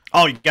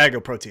 Oh, you got to go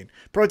protein.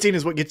 Protein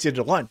is what gets you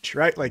to lunch,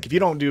 right? Like if you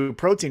don't do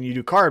protein, you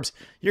do carbs,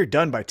 you're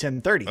done by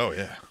 10:30. Oh,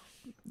 yeah.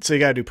 So you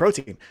got to do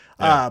protein.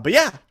 Yeah. But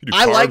yeah, you do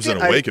I carbs liked it.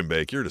 and a wake and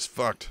bake. You're just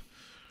fucked.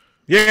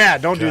 Yeah,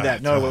 don't do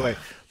that. No way.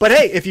 But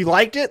hey, if you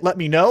liked it, let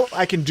me know.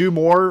 I can do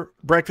more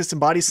breakfast and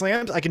body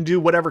slams. I can do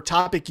whatever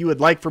topic you would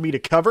like for me to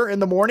cover in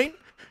the morning.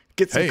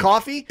 Get some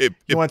coffee.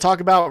 You want to talk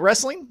about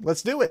wrestling?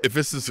 Let's do it. If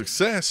it's a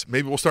success,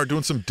 maybe we'll start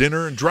doing some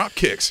dinner and drop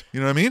kicks. You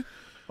know what I mean?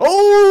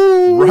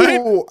 Oh, right?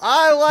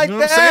 I like you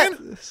know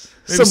that.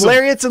 Some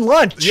lariats and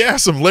lunch. Yeah,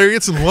 some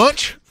lariats and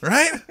lunch,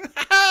 right?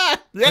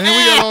 Yeah. And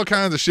we got all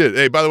kinds of shit.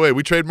 Hey, by the way,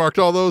 we trademarked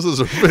all those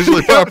as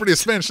officially property of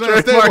Spanish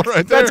Announce Table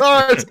right there. That's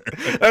ours.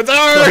 That's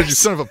ours. You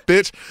son of a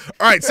bitch.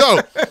 All right, so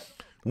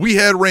we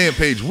had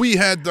Rampage. We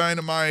had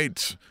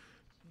Dynamite.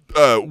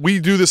 We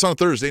do this on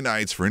Thursday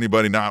nights for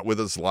anybody not with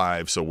us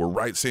live, so we're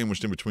right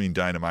sandwiched in between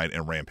Dynamite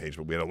and Rampage.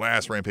 But we had a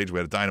last Rampage, we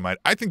had a Dynamite.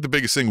 I think the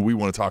biggest thing we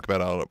want to talk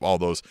about out of all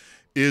those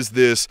is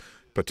this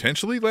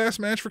potentially last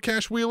match for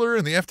Cash Wheeler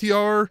and the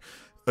FTR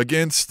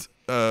against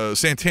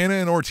Santana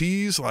and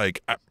Ortiz.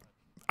 Like,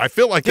 I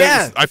felt like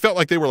I felt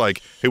like they were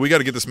like, hey, we got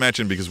to get this match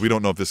in because we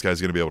don't know if this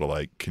guy's going to be able to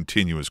like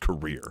continue his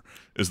career.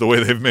 Is the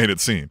way they've made it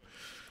seem.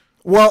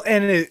 Well,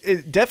 and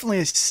it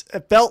definitely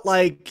felt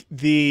like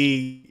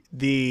the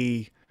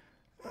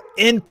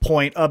end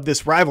point of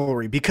this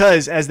rivalry,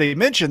 because as they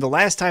mentioned, the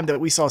last time that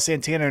we saw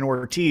Santana and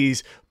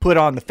Ortiz put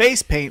on the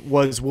face paint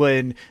was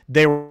when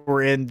they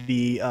were in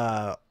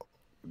the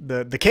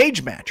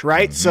cage match,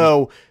 right? Mm-hmm.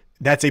 So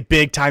that's a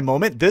big time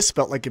moment. This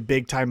felt like a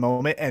big time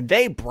moment, and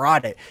they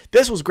brought it.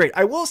 This was great.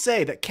 I will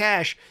say that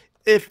Cash,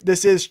 if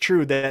this is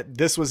true that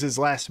this was his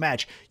last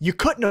match, you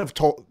couldn't have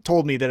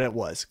told me that it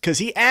was, because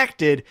he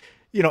acted,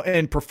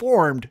 and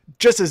performed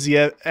just as he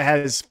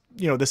has,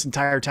 this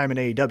entire time in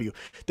AEW.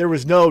 There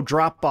was no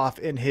drop off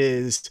in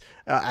his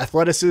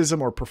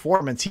athleticism or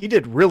performance. He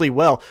did really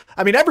well.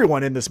 I mean,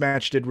 everyone in this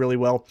match did really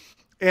well.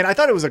 And I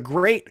thought it was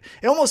it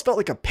almost felt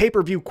like a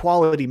pay-per-view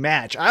quality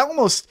match. I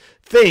almost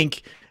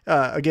think,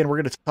 again, we're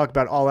going to talk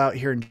about All Out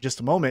here in just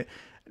a moment.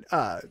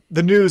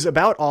 The news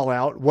about All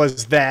Out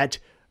was that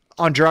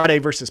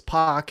Andrade versus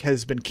Pac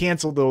has been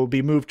canceled. They'll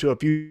be moved to a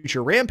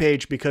future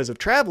Rampage because of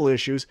travel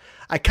issues.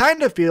 I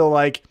kind of feel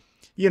like,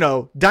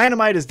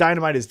 Dynamite is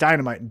Dynamite is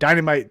Dynamite.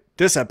 Dynamite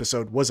this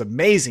episode was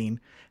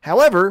amazing.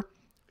 However,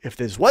 if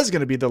this was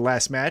going to be the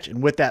last match,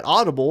 and with that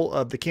audible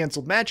of the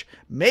canceled match,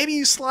 maybe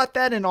you slot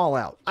that in All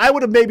Out. I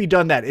would have maybe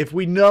done that if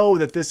we know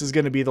that this is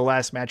going to be the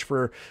last match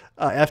for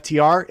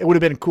FTR. It would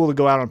have been cool to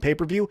go out on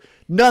pay-per-view.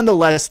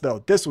 Nonetheless,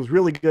 though, this was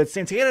really good.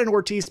 Santana and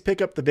Ortiz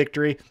pick up the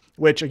victory,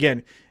 which,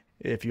 again,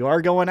 if you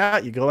are going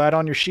out, you go out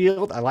on your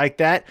shield. I like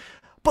that.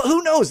 But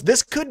who knows?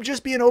 This could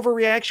just be an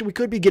overreaction. We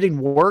could be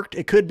getting worked.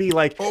 It could be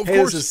like, hey,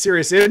 this is a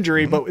serious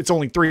injury, but it's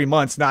only 3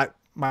 months, not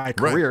my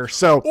career. Right.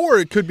 So, or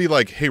it could be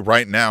like, hey,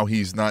 right now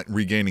he's not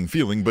regaining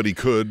feeling, but he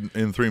could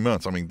in 3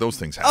 months. I mean, those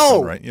things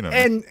happen, right? You know,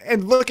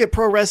 and look at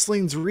pro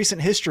wrestling's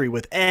recent history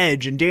with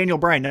Edge and Daniel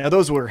Bryan. Now,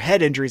 those were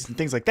head injuries and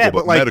things like that.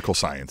 But like medical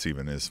science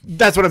even is.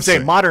 That's what I'm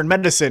saying. Modern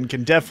medicine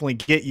can definitely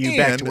get you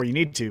back to where you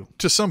need to.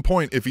 To some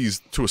point, if he's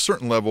to a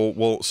certain level,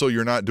 well, so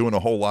you're not doing a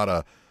whole lot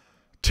of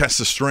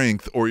tests of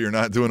strength, or you're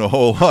not doing a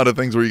whole lot of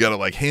things where you got to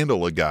like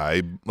handle a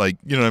guy, like,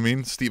 you know what I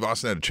mean? Steve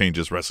Austin had to change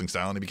his wrestling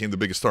style, and he became the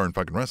biggest star in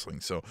fucking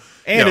wrestling. So,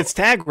 and it's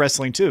tag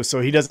wrestling too, so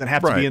he doesn't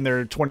have to be in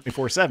there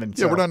 24/7.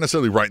 Yeah, we're not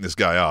necessarily writing this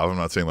guy off. I'm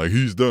not saying like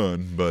he's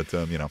done, but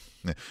you know,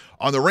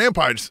 on the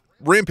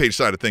Rampage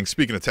side of things,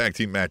 speaking of tag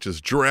team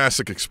matches,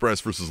 Jurassic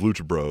Express versus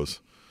Lucha Bros.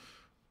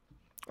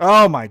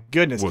 Oh my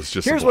goodness!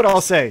 Here's what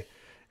I'll say.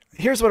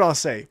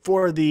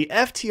 For the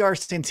FTR,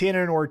 Santana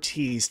and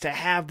Ortiz to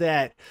have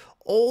that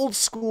old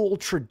school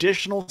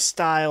traditional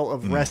style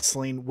of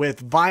wrestling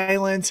with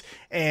violence,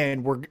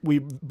 and we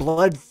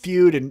blood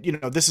feud, and you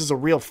know, this is a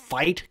real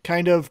fight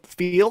kind of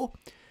feel.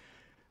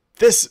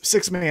 This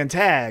 6-man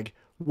tag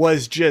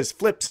was just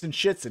flips and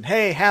shits and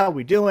hey, how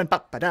we doing?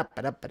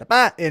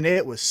 And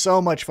it was so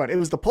much fun. It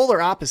was the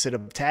polar opposite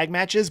of tag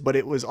matches, but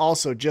it was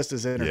also just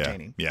as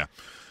entertaining. Yeah.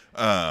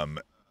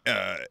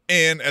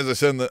 And as I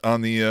said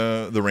on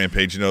the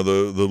Rampage, you know,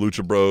 the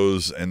Lucha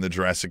Bros and the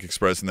Jurassic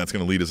Express, and that's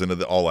going to lead us into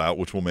the All Out,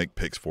 which we'll make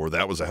picks for.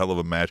 That was a hell of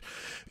a match.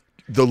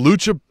 The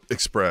Lucha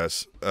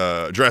Express,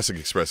 Jurassic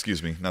Express,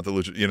 excuse me, not the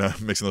Lucha, you know,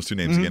 mixing those two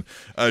names again.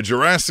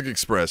 Jurassic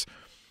Express,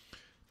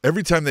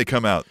 every time they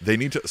come out, they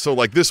need to, so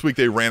like this week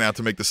they ran out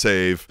to make the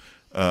save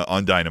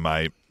on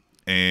Dynamite,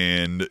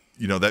 and,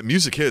 you know, that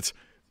music hits.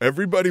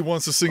 Everybody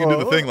wants to sing into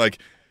the thing, like,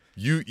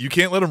 You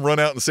can't let them run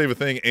out and save a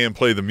thing and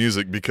play the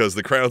music because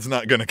the crowd's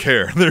not going to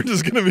care. They're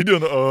just going to be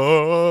doing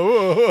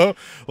the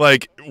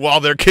like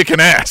while they're kicking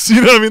ass.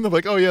 You know what I mean? They're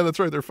like, oh yeah, that's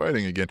right, they're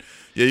fighting again.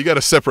 Yeah, you got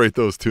to separate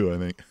those two, I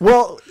think.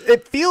 Well,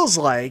 it feels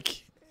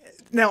like,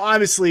 now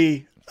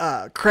obviously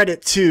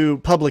credit to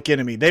Public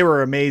Enemy. They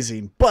were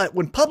amazing. But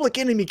when Public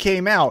Enemy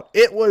came out,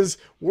 it was,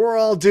 we're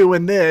all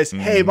doing this.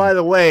 Hey, by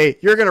the way,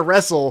 you're going to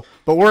wrestle,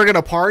 but we're going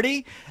to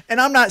party. And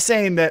I'm not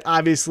saying that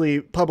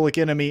obviously Public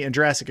Enemy and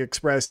Jurassic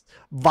Express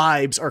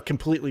vibes are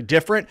completely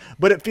different,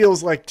 but it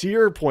feels like, to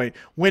your point,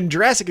 when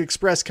Jurassic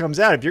Express comes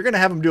out, if you're going to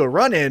have them do a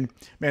run-in,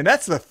 man,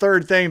 that's the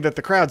third thing that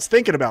the crowd's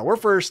thinking about. We're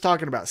first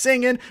talking about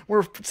singing.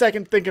 We're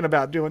second thinking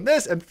about doing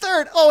this. And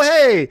third, oh,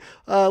 hey,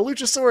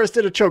 Luchasaurus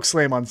did a choke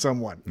slam on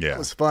someone. Yeah. It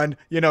was fun.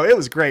 You know, it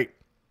was great.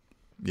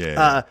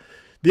 Yeah.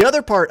 The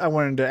other part I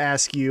wanted to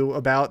ask you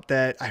about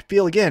that I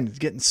feel, again, is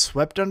getting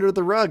swept under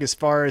the rug as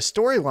far as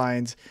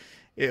storylines.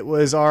 It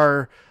was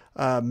our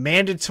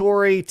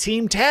mandatory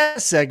Team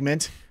Taz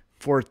segment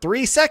for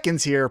 3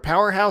 seconds here.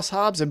 Powerhouse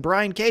Hobbs and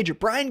Brian Cage.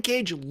 Brian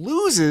Cage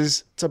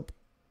loses to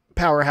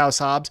Powerhouse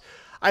Hobbs.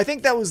 I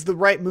think that was the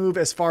right move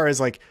as far as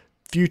like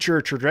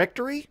future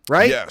trajectory,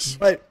 right? Yes.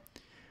 But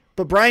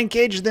Brian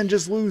Cage then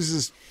just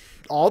loses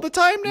all the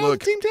time now.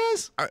 Look, Team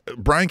Taz.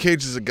 Brian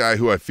Cage is a guy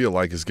who I feel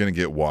like is going to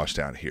get washed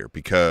out here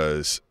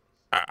because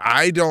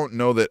I don't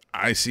know that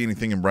I see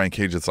anything in Brian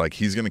Cage that's like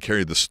he's going to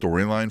carry the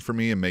storyline for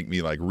me and make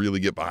me like really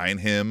get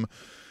behind him.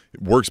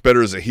 It works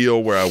better as a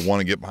heel where I want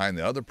to get behind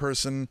the other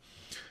person,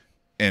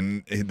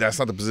 and that's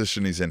not the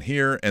position he's in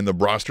here. And the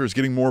roster is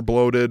getting more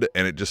bloated,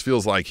 and it just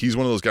feels like he's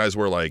one of those guys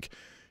where like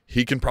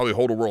he can probably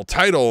hold a world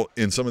title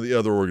in some of the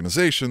other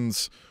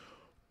organizations,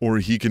 or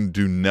he can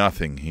do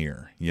nothing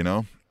here, you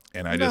know?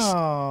 And I just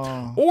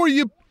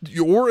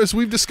or as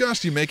we've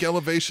discussed, you make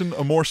Elevation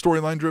a more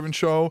storyline driven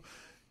show.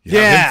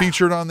 Have him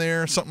featured on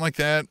there, something like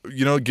that.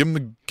 You know, give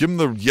him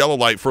the yellow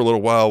light for a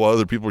little while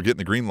other people are getting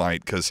the green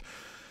light. Because,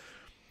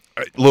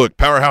 look,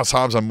 Powerhouse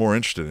Hobbs, I'm more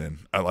interested in.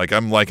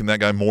 I'm liking that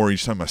guy more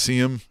each time I see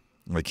him.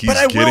 Like he's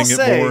getting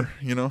it more,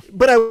 you know.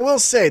 But I will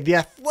say the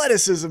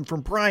athleticism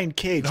from Brian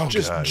Cage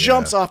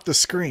jumps off the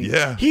screen.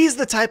 Yeah, he's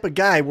the type of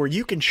guy where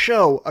you can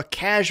show a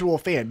casual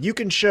fan, you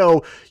can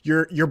show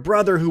your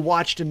brother who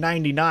watched in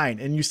 '99,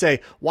 and you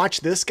say,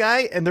 "Watch this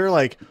guy," and they're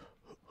like,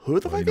 "Who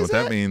the fuck is that?" You know what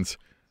that means?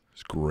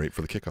 It's great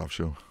for the kickoff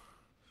show.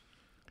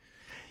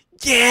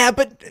 Yeah,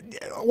 but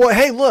well,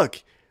 hey,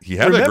 look. He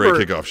had a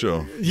great kickoff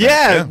show.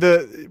 Yeah,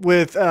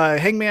 with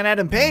Hangman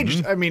Adam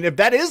Page. I mean, if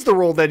that is the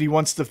role that he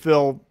wants to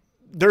fill,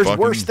 there's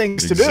worse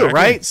things to do,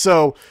 right?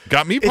 So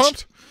got me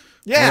pumped.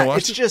 Yeah,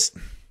 it's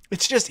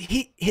just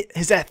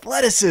his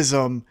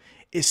athleticism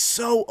is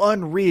so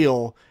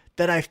unreal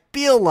that I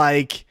feel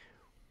like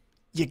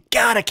you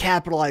gotta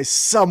capitalize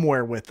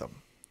somewhere with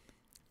him.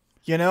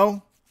 You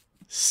know,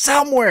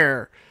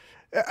 somewhere.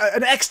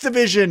 an X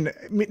division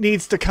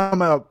needs to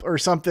come up or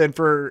something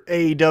for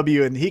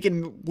AEW, and he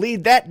can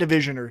lead that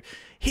division. Or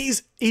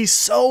he's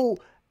so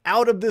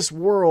out of this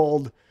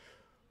world,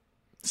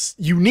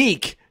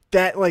 unique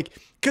that like,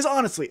 because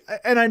honestly,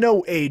 and I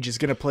know age is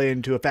going to play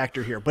into a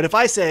factor here, but if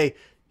I say,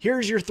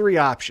 here's your three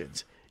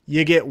options,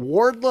 you get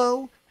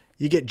Wardlow,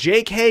 you get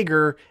Jake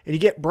Hager, and you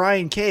get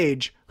Brian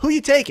Cage, who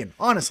you taking?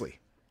 Honestly.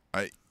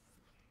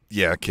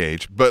 Yeah,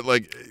 Cage. But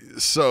like,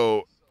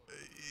 so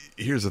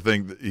here's the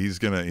thing: he's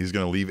gonna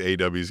leave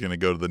AEW. He's gonna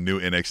go to the new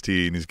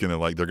NXT, and he's gonna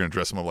they're gonna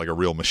dress him up like a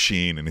real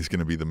machine, and he's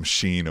gonna be the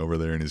machine over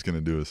there, and he's gonna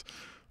do his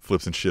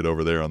flips and shit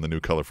over there on the new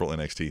colorful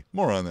NXT.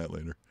 More on that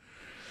later.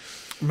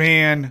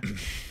 Man,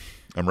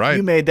 I'm right.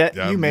 You made that.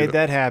 You made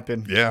that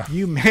happen. Yeah,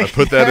 I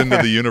put that into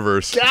the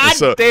universe.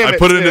 God damn it, I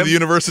put it into the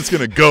universe. It's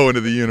gonna go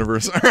into the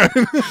universe. All right.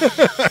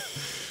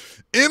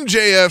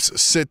 MJF's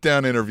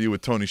sit-down interview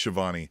with Tony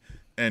Schiavone,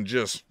 and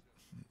just.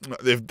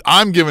 If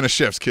I'm giving a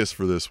chef's kiss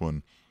for this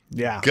one,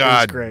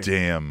 God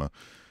damn,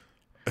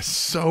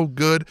 so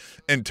good.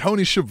 And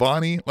Tony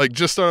Schiavone, like,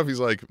 just start off, he's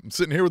like, I'm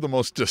sitting here with the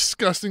most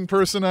disgusting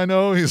person I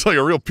know. He's like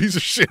a real piece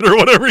of shit or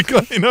whatever he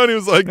got, and he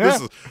was like, this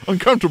is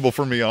uncomfortable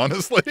for me,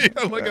 honestly.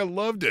 I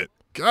loved it.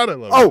 God, I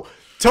loved it. Oh,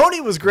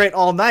 Tony was great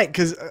all night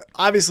because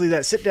obviously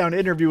that sit-down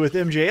interview with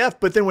MJF,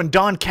 but then when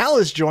Don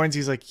Callis joins,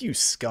 he's like, you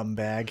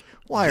scumbag.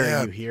 Why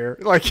are you here?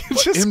 Like,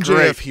 it's just MJF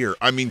great. Here.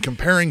 I mean,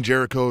 comparing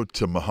Jericho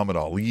to Muhammad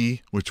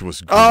Ali, which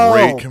was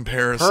great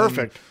comparison.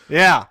 Perfect.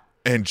 Yeah.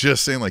 And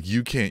just saying, like,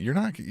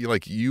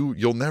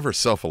 you'll never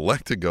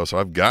self-elect to go, so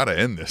I've got to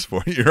end this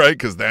for you, right?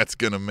 Because that's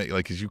going to make,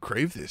 like, because you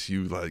crave this.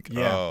 You, like,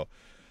 oh,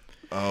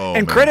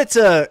 and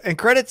man.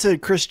 Credit to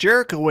Chris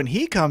Jericho when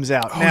he comes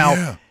out.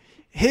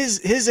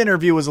 His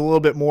interview was a little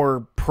bit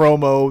more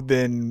promo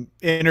than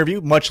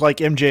interview, much like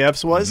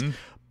MJF's was. Mm-hmm.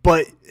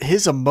 But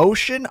his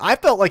emotion, I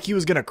felt like he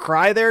was going to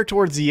cry there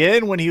towards the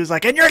end when he was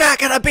like, and you're not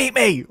going to beat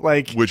me.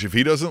 Like, which if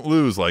he doesn't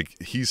lose,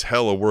 like, he's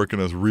hella working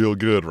us real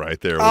good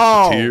right there with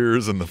the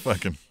tears and the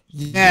fucking.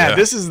 Yeah,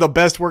 this is the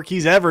best work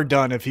he's ever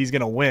done if he's going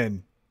to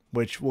win,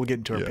 which we'll get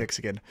into our picks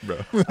again.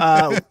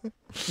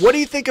 What do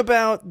you think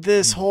about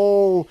this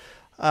whole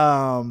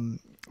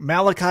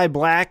Malachi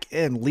Black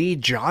and Lee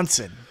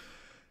Johnson?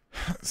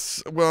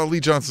 Well, Lee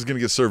Johnson's going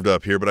to get served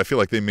up here, but I feel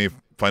like they may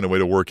find a way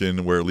to work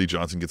in where Lee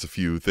Johnson gets a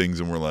few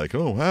things and we're like,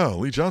 oh, wow,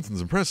 Lee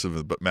Johnson's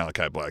impressive. But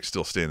Malachi Black's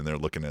still standing there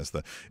looking as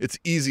it's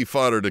easy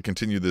fodder to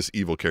continue this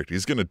evil character.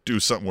 He's going to do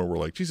something where we're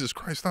like, Jesus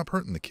Christ, stop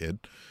hurting the kid.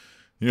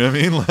 You know what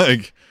I mean?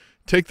 Like,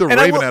 take the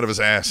raven out of his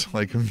ass,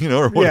 like,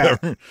 or whatever.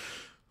 Yeah.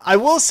 I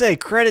will say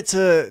credit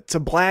to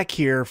Black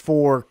here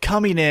for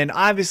coming in.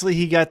 Obviously,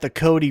 he got the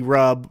Cody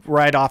rub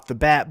right off the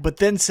bat, but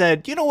then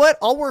said, you know what?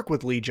 I'll work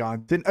with Lee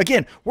Johnson.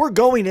 Again, we're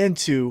going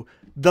into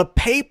the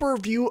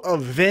pay-per-view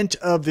event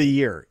of the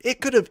year. It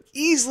could have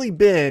easily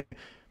been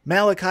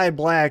Malachi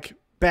Black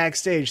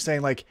backstage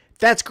saying, like,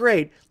 that's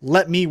great.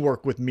 Let me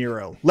work with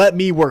Miro. Let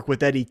me work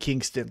with Eddie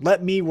Kingston.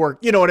 Let me work.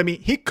 You know what I mean?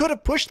 He could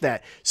have pushed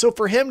that. So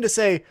for him to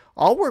say,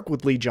 I'll work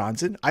with Lee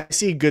Johnson. I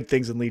see good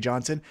things in Lee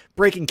Johnson.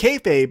 Breaking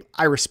kayfabe,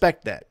 I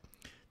respect that.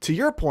 To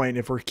your point,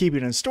 if we're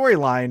keeping a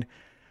storyline,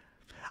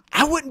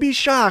 I wouldn't be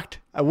shocked.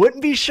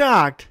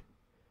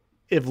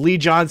 If Lee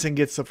Johnson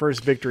gets the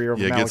first victory over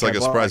Malachi gets like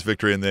a surprise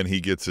victory, and then he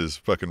gets his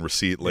fucking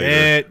receipt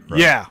later.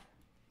 Yeah,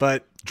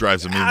 but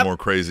drives him even more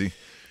crazy.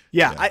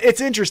 Yeah, it's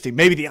interesting.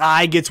 Maybe the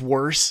eye gets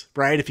worse,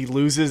 right? If he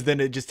loses, then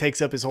it just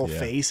takes up his whole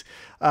face.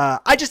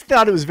 I just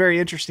thought it was very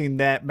interesting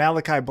that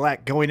Malachi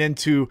Black going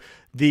into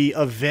the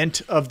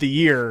event of the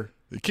year.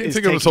 You can't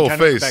take up his whole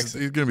face.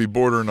 He's going to be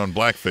bordering on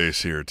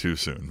blackface here too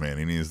soon, man.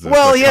 He needs to.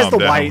 Well, he has the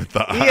white.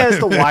 He has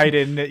the white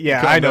in it.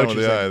 Yeah, I know what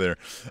you're saying. The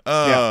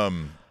eye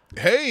there.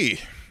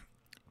 Hey,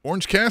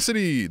 Orange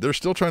Cassidy. They're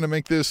still trying to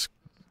make this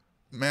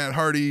Matt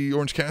Hardy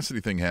Orange Cassidy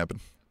thing happen.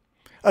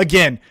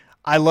 Again.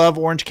 I love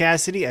Orange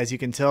Cassidy. As you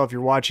can tell if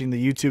you're watching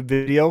the YouTube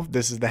video,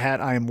 this is the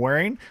hat I am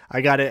wearing.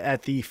 I got it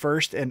at the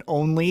first and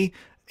only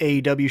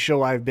AEW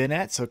show I've been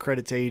at, so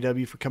credit to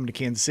AEW for coming to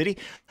Kansas City.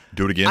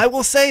 Do it again. I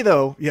will say,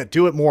 though,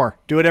 do it more.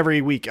 Do it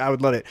every week. I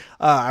would love it.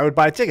 I would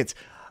buy tickets.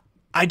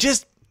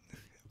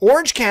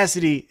 Orange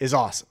Cassidy is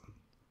awesome.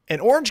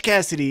 And Orange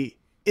Cassidy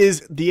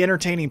is the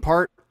entertaining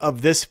part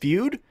of this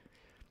feud.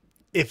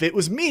 If it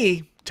was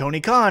me,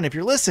 Tony Khan, if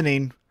you're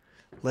listening,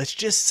 let's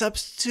just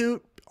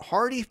substitute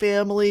Hardy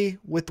family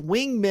with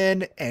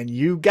wingmen and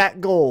you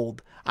got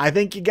gold. I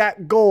think you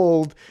got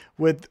gold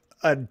with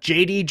a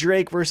JD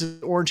Drake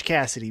versus Orange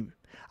Cassidy.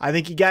 I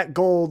think you got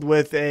gold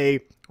with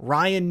a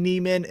Ryan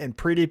Neiman and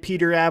Pretty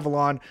Peter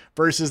Avalon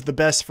versus the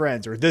Best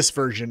Friends, or this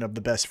version of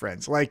the Best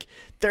Friends. Like,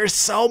 there's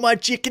so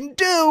much you can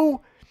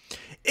do.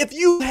 If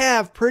you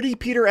have Pretty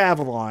Peter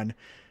Avalon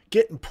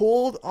getting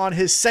pulled on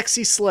his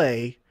sexy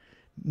sleigh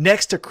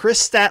next to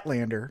Chris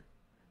Statlander,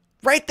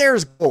 right there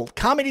is gold.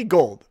 Comedy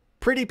gold.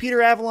 Pretty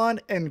Peter Avalon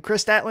and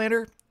Chris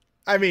Statlander.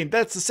 I mean,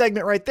 that's the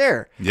segment right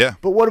there. Yeah.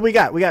 But what do we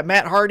got? We got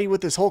Matt Hardy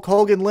with his Hulk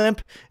Hogan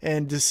limp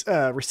and this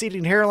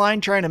receding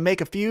hairline trying to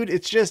make a feud.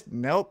 It's just,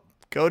 nope.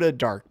 Go to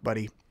dark,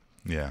 buddy.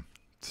 Yeah.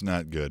 It's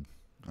not good.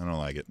 I don't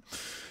like it.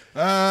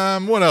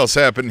 What else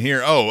happened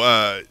here?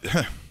 Oh,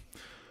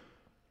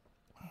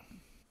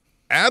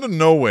 out of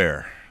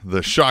nowhere,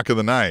 the shock of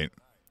the night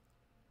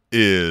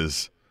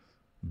is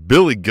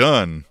Billy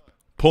Gunn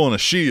pulling a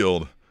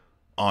shield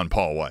on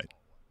Paul White.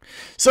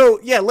 So,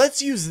 yeah,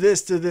 let's use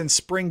this to then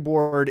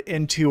springboard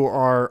into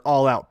our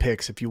all-out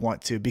picks if you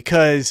want to,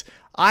 because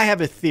I have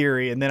a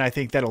theory, and then I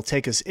think that'll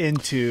take us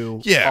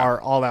into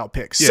our all-out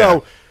picks. Yeah.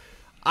 So,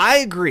 I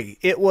agree.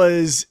 It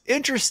was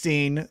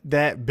interesting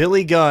that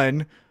Billy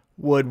Gunn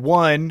would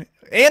won,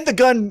 and the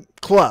Gunn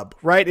Club,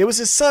 right? It was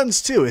his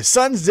sons, too. His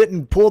sons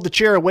didn't pull the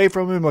chair away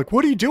from him like,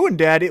 what are you doing,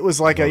 Dad? It was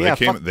like, they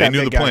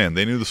knew the plan.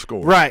 They knew the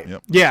score. Right.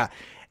 Yep. Yeah.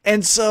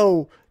 And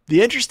so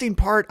the interesting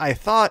part I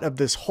thought of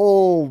this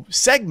whole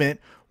segment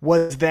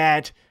was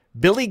that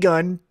Billy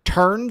Gunn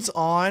turns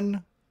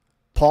on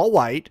Paul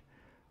White,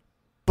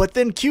 but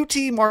then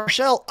QT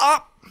Marshall,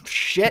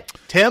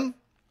 Tim.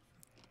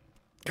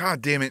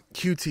 God damn it,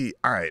 QT.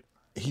 All right.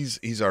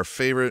 He's our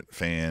favorite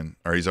fan,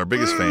 or he's our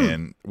biggest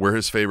fan. We're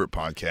his favorite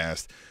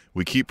podcast.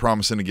 We keep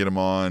promising to get him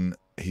on.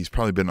 He's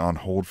probably been on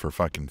hold for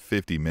fucking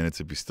 50 minutes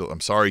if he's still. I'm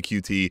sorry,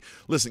 QT.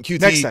 Listen,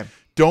 QT, next time.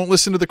 Don't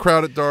listen to the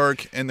crowd at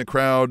Dark and the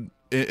crowd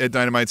at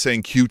Dynamite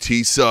saying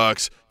QT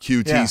sucks,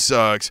 QT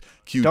sucks,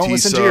 QT don't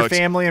listen sucks, to your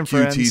family and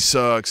friends. QT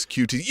sucks,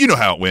 QT. You know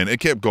how it went. It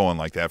kept going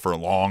like that for a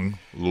long,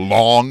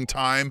 long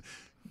time.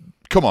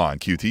 Come on,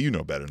 QT. You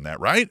know better than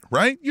that, right?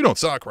 Right? You don't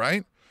suck,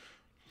 right?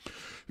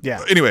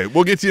 Yeah. Anyway,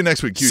 we'll get to you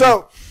next week,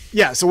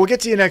 QT. So we'll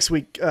get to you next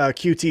week,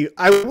 QT.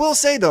 I will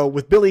say, though,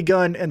 with Billy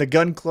Gunn and the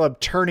Gunn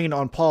Club turning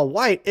on Paul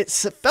White, it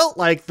felt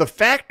like the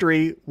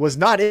factory was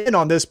not in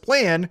on this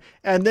plan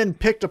and then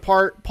picked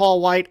apart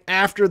Paul White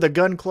after the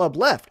Gunn Club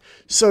left.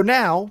 So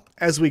now,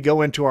 as we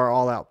go into our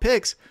all-out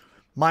picks,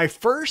 my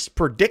first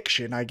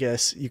prediction, I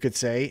guess you could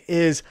say,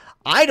 is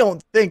I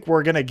don't think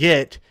we're going to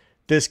get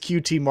this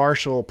QT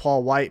Marshall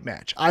Paul White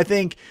match. I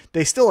think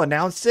they still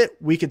announced it.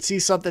 We could see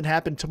something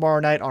happen tomorrow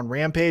night on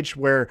Rampage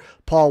where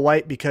Paul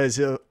White, because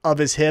of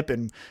his hip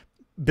and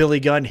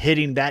Billy Gunn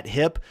hitting that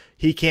hip,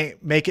 he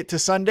can't make it to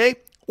Sunday.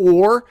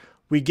 Or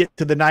we get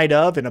to the night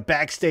of in a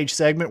backstage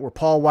segment where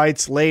Paul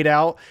White's laid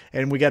out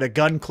and we got a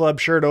Gun Club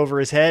shirt over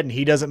his head and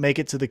he doesn't make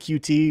it to the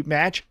QT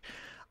match.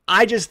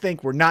 I just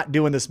think we're not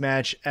doing this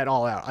match at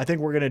All Out. I think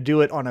we're going to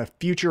do it on a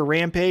future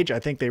Rampage. I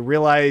think they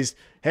realized,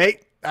 hey,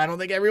 I don't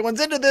think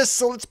everyone's into this,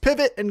 so let's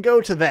pivot and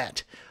go to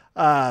that.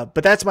 But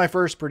that's my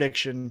first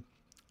prediction.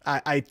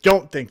 I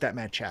don't think that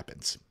match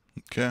happens.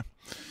 Okay.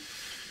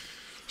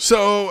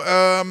 So,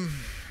 all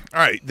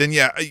right, then,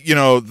 yeah,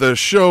 the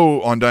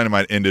show on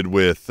Dynamite ended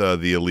with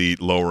the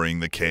Elite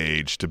lowering the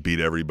cage to beat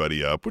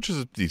everybody up, which is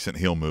a decent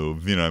heel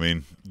move. You know what I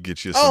mean?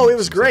 Get you it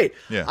was great.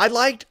 Stuff. Yeah.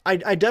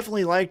 I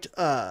definitely liked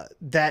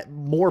that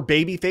more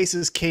baby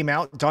faces came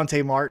out.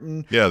 Dante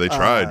Martin. Yeah, they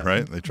tried,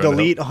 right? They tried. The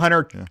Elite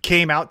Hunter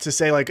came out to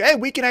say, like, hey,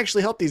 we can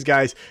actually help these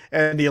guys.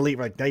 And the Elite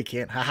were like, no, you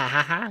can't. Ha, ha,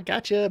 ha, ha.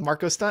 Gotcha.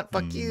 Marco Stunt,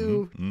 fuck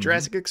you.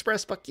 Jurassic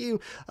Express, fuck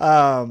you. It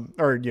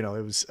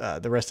was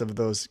the rest of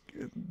those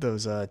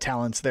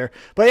talents there.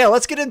 But yeah,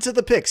 let's get into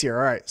the picks here.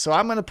 All right, so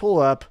I'm going to pull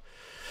up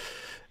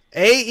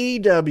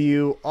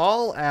AEW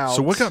All Out.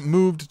 So what got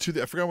moved to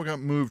I forgot what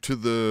got moved to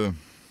the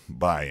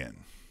buy-in.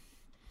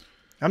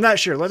 I'm not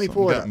sure. Let me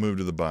pull it up. Got moved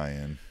to the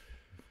buy-in.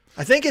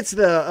 I think it's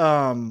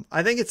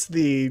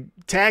the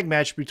tag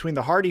match between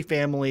the Hardy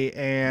family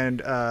and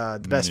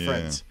the Best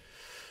Friends.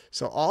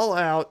 So All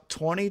Out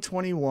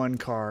 2021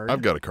 card.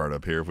 I've got a card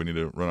up here if we need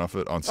to run off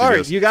it on CBS. All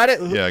right, you got it?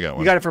 Yeah, I got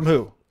one. You got it from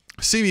who?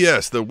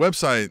 CBS. The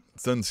website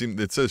doesn't seem.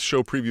 It says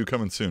show preview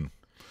coming soon.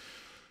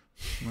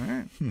 All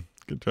right.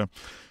 Good time.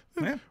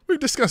 Yeah. We've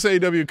discussed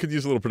AEW could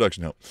use a little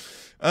production help.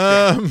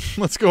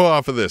 Let's go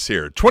off of this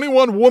here.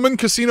 21-woman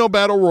casino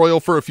battle royal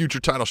for a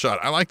future title shot.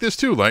 I like this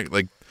too. Like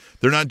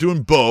they're not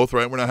doing both,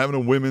 right? We're not having a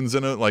women's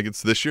and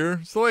it's this year.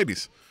 It's the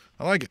ladies.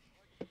 I like it.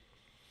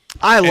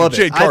 I love it.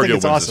 Jade Cargill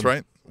wins this,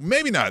 right?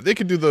 Maybe not. They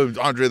could do the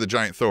Andre the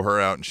Giant, throw her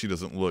out, and she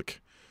doesn't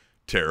look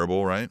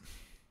terrible, right?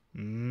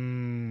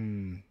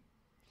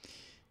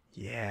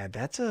 Yeah,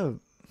 that's a.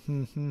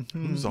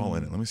 Who's all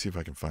in it? Let me see if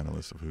I can find a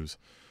list of who's.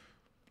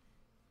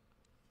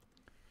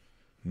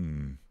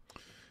 Yeah.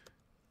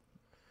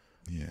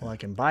 Well, I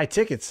can buy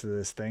tickets to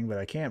this thing, but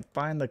I can't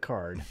find the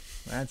card.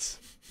 That's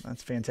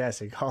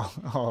fantastic.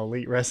 All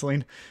Elite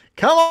Wrestling.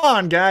 Come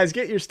on, guys,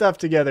 get your stuff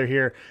together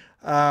here.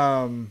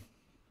 So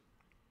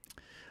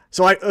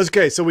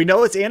we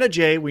know it's Anna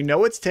Jay, we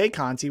know it's Tay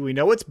Conti, we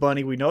know it's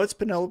Bunny, we know it's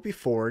Penelope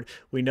Ford,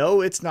 we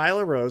know it's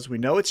Nyla Rose, we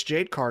know it's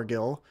Jade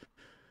Cargill,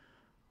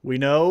 we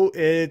know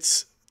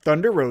it's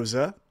Thunder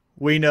Rosa,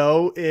 we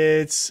know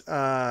it's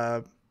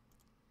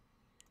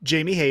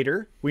Jamie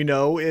Hayter, we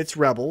know it's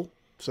Rebel.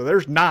 So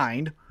there's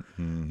 9.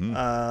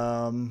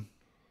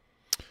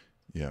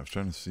 Yeah, I was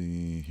trying to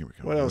see. Here we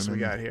go. What else we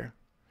got here?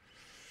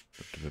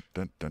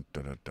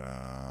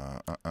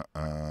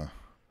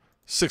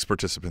 6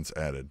 participants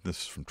added.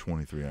 This is from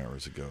 23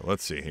 hours ago.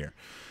 Let's see here.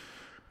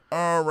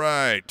 All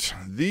right.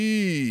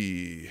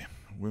 The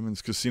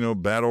Women's Casino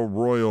Battle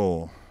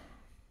Royal.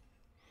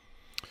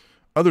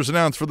 Others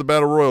announced for the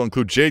Battle Royal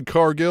include Jade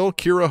Cargill,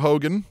 Kira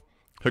Hogan,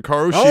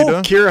 Hikaru Shida.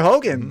 Oh, Kira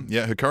Hogan.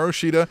 Yeah, Hikaru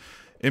Shida.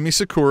 Emi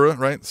Sakura,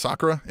 right?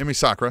 Emi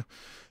Sakura.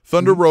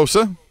 Thunder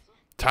Rosa.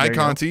 Ty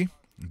Conti.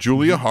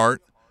 Julia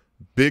Hart.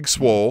 Big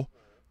Swole.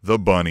 The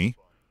Bunny.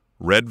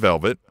 Red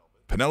Velvet.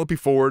 Penelope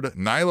Ford.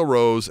 Nyla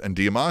Rose. And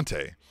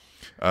Diamante.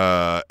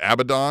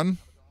 Abaddon.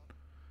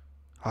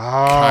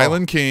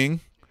 Kylan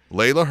King.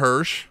 Layla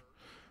Hirsch.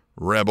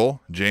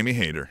 Rebel. Jamie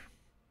Hayter.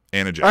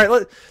 Anna Jay. All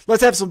right,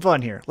 let's have some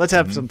fun here.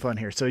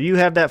 So you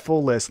have that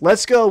full list.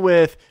 Let's go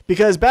with,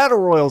 because battle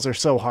royals are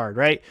so hard,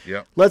 right?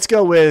 Yep. Let's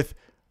go with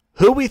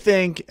who we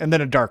think and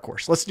then a dark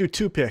horse. Let's do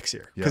 2 picks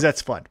here because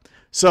that's fun.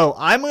 So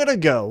I'm going to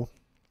go.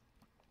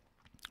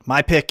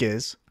 My pick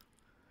is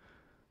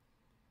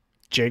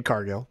Jade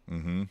Cargill.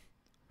 Mm-hmm.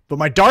 But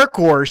my dark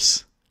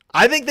horse,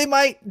 I think they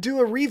might do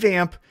a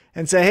revamp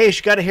and say, hey,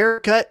 she got a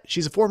haircut.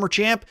 She's a former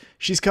champ.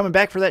 She's coming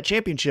back for that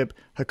championship.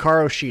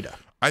 Hikaru Shida.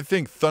 I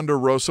think Thunder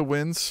Rosa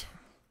wins.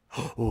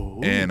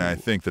 Ooh. And I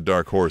think the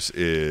dark horse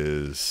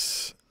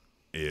is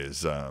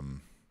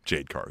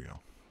Jade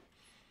Cargill.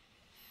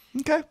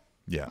 Okay.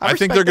 Yeah, I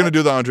think they're going to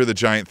do the Andre the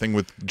Giant thing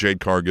with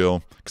Jade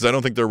Cargill because I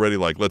don't think they're ready.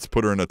 Like, let's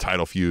put her in a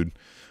title feud.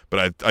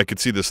 But I could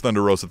see this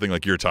Thunder Rosa thing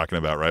like you're talking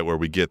about, right, where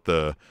we get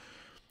the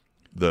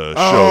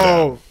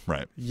showdown.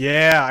 Right.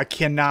 Yeah, I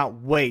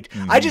cannot wait.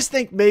 I just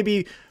think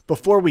maybe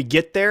before we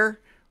get there,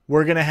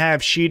 we're going to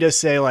have Shida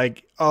say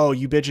like, oh,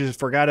 you bitches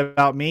forgot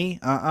about me?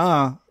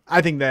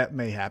 I think that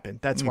may happen.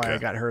 That's why I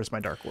got her as my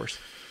dark horse.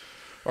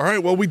 All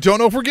right, well, we don't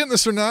know if we're getting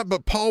this or not,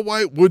 but Paul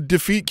White would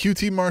defeat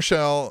QT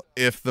Marshall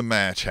if the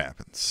match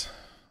happens.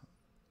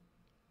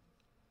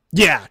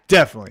 Yeah,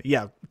 definitely.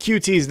 Yeah,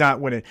 QT's not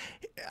winning.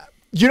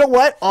 You know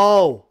what?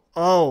 Oh,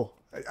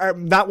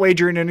 I'm not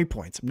wagering any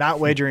points. I'm not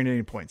wagering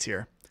any points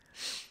here.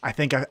 I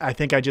think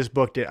I just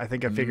booked it. I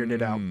think I figured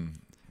it out.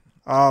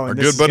 Oh, our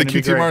good buddy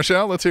QT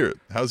Marshall. Let's hear it.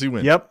 How's he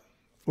win? Yep.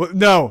 Well,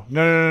 no.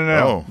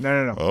 Oh.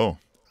 No. Oh.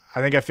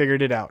 I think I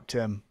figured it out,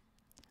 Tim.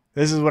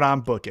 This is what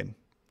I'm booking,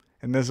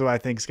 and this is what I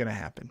think is going to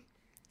happen.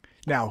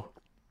 Now,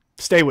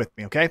 stay with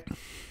me, okay?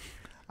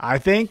 I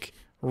think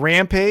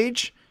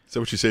Rampage. Is that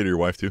what you say to your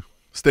wife too?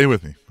 Stay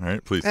with me, all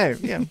right, please. Hey,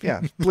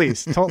 yeah,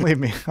 please don't leave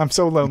me. I'm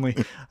so lonely.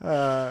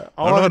 All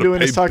I'm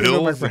doing is talking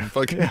to my friend.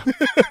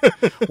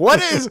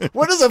 What is a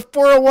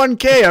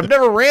 401k? I've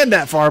never ran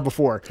that far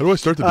before. How do I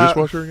start the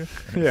dishwasher again?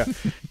 Yeah.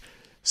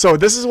 So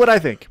this is what I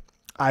think.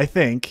 I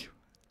think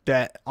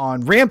that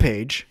on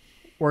Rampage,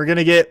 we're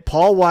gonna get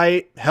Paul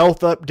White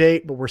health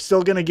update, but we're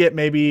still gonna get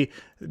maybe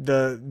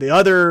the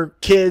other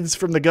kids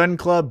from the Gun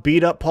Club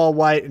beat up Paul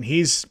White, and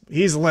he's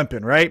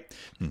limping, right?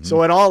 Mm-hmm.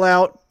 So at All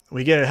Out,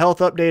 we get a health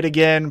update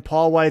again.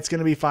 Paul White's going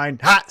to be fine.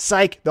 Ha!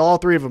 Psych! All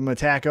 3 of them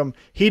attack him.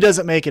 He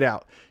doesn't make it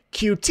out.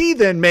 QT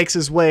then makes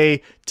his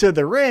way to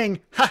the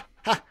ring. Ha!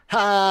 Ha!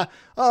 Ha!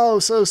 Oh,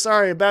 so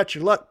sorry about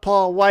your luck,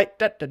 Paul White.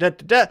 Da, da, da,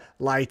 da, da.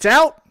 Lights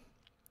out.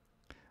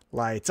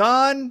 Lights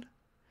on.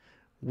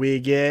 We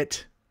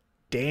get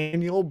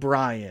Daniel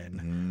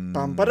Bryan.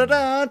 Bum, ba, da,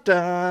 da,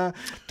 da,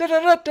 da,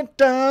 da, da,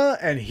 da,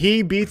 and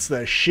he beats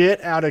the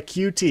shit out of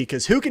QT.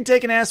 Because who can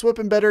take an ass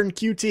whooping better than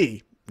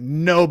QT?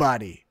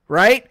 Nobody.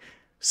 Right?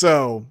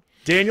 So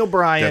Daniel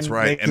Bryan. That's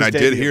right. And I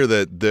did hear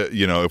that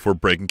if we're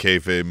breaking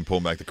kayfabe and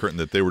pulling back the curtain,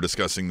 that they were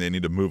discussing they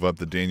need to move up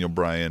the Daniel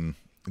Bryan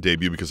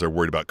debut because they're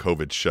worried about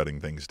COVID shutting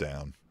things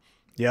down.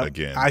 Yeah.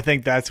 Again. I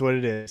think that's what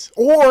it is.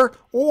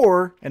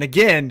 Or, and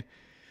again,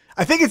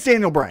 I think it's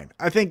Daniel Bryan.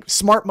 I think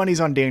smart money's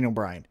on Daniel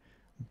Bryan.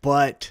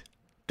 But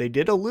they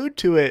did allude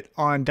to it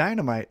on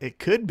Dynamite. It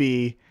could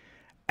be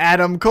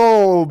Adam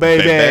Cole,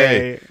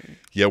 baby.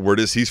 Yeah, word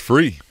is he's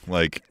free.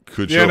 Like,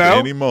 could show up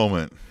any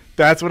moment.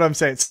 That's what I'm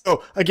saying.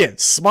 So again,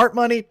 smart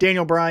money,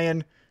 Daniel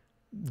Bryan,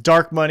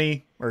 dark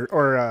money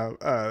or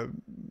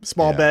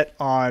small bet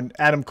on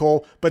Adam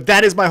Cole. But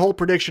that is my whole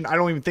prediction. I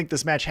don't even think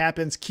this match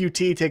happens.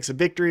 QT takes a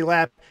victory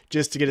lap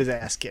just to get his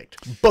ass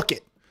kicked. Book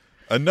it.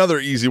 Another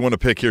easy one to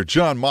pick here.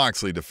 Jon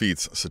Moxley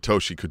defeats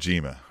Satoshi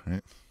Kojima.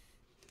 Right?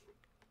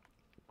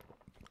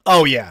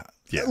 Oh, yeah.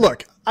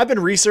 Look, I've been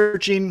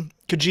researching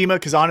Kojima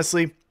because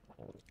honestly,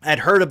 I'd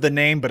heard of the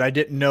name, but I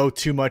didn't know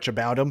too much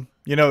about him.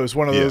 It was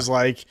one of those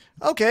like,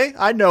 okay,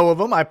 I know of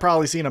him. I've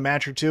probably seen a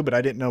match or two, but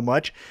I didn't know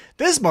much.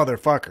 This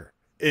motherfucker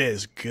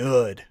is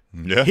good.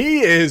 Yeah.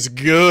 He is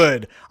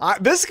good.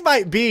 This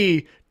might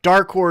be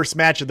Dark Horse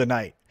match of the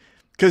night.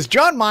 Because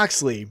Jon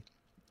Moxley,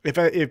 if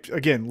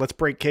again, let's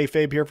break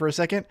kayfabe here for a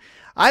second.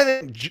 I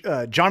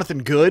think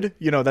Jonathan Good,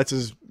 that's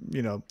his,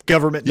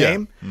 government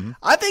name. Mm-hmm.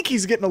 I think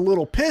he's getting a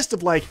little pissed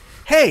of like,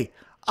 hey,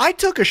 I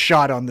took a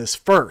shot on this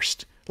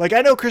first. Like,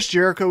 I know Chris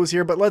Jericho was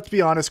here, but let's be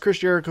honest, Chris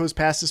Jericho's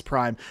past his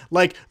prime.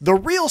 Like, the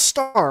real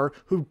star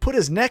who put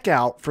his neck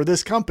out for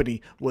this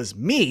company was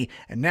me,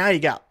 and now you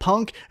got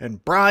Punk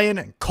and Bryan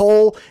and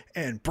Cole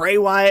and Bray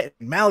Wyatt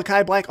and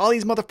Malachi Black, all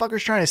these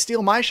motherfuckers trying to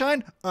steal my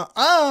shine?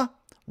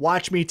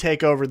 Watch me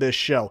take over this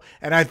show.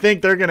 And I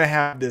think they're going to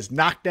have this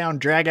knockdown,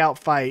 drag-out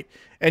fight.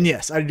 And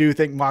yes, I do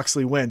think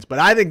Moxley wins, but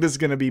I think this is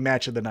going to be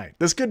match of the night.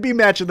 This could be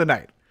match of the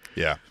night.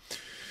 Yeah.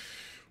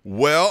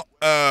 Well,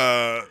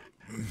 a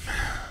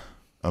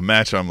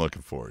match I'm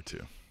looking forward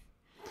to.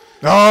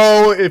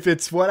 Oh, if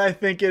it's what I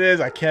think it is,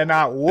 I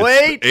cannot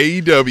wait.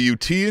 It's the AEW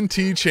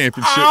TNT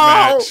Championship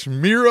match.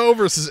 Miro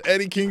versus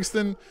Eddie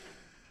Kingston.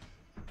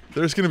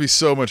 There's going to be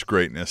so much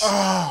greatness.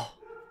 Oh.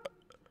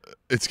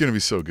 It's going to be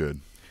so good.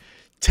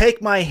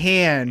 Take my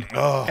hand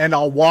and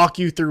I'll walk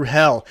you through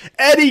hell.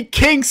 Eddie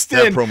Kingston.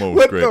 That promo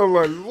was great.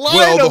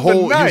 The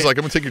whole he was like,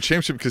 I'm going to take your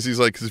championship because he's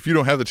like, 'cause if you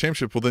don't have the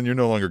championship, well, then you're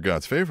no longer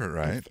God's favorite,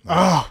 right?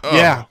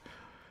 Yeah.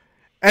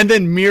 And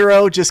then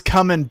Miro just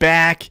coming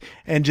back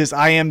and just,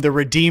 I am the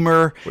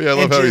Redeemer. Well, yeah, I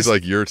love how he's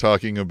like, you're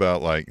talking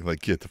about like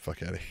get the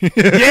fuck out of here.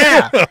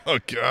 Yeah. Oh,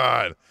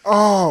 God.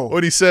 Oh.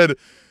 What he said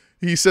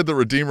the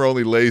Redeemer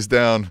only lays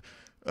down,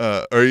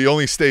 or he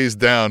only stays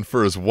down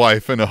for his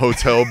wife in a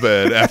hotel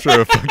bed after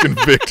a fucking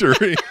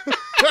victory.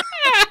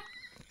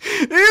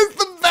 It's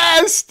the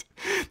best.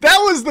 That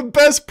was the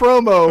best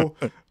promo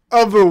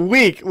of the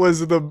week,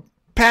 was the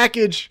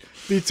package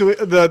between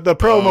the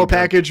promo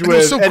package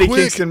with Eddie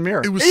Kingston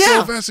Miro. It was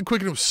so fast and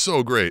quick, and it was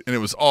so great, and it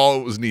was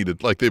all it was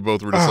needed. Like they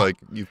both were just like,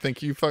 you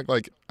think you fuck,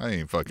 like I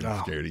ain't fucking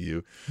scared of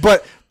you.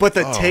 But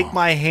take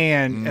my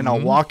hand and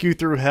I'll walk you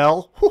through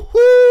hell.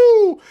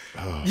 Woo-hoo!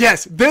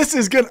 Yes, this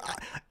is good.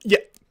 Yeah,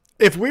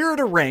 if we were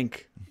to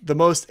rank the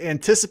most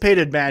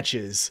anticipated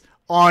matches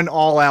on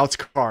All Out's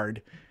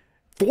card,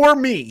 for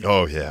me,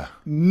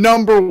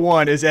 number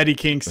 1 is Eddie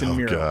Kingston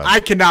Miro. God. I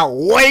cannot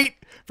wait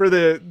for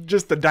the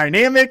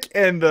dynamic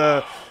and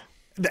the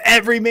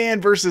everyman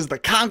versus the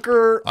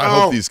conqueror. I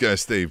hope these guys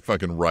stay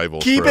fucking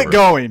rivals. Keep forever. it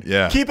going.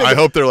 Yeah. I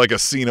hope they're like a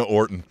Cena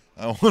Orton.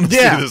 I want to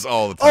see this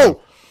all the time.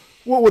 Oh,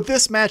 well, with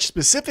this match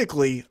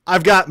specifically,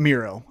 I've got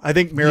Miro. I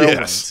think Miro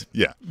wins.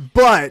 Yeah.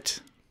 But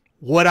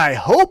what I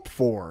hope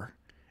for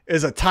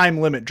is a time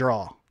limit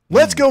draw.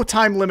 Let's go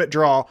time limit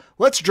draw.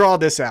 Let's draw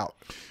this out.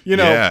 You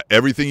know, yeah,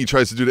 everything he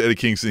tries to do to Eddie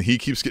Kingston, he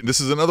keeps getting.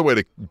 This is another way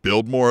to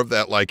build more of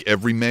that, like,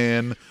 every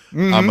man.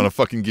 I'm gonna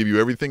fucking give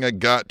you everything I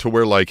got, to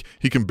where like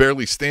he can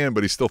barely stand,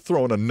 but he's still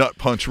throwing a nut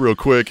punch real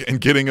quick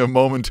and getting a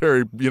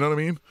momentary. You know what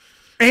I mean?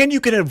 And you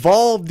can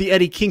evolve the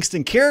Eddie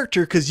Kingston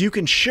character, because you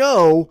can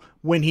show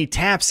when he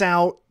taps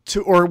out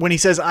to, or when he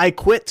says I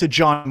quit to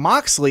Jon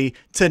Moxley,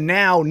 to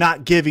now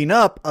not giving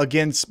up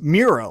against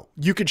Miro.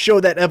 You could show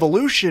that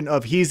evolution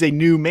of he's a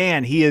new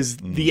man. He is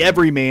the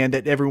everyman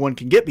that everyone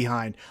can get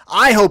behind.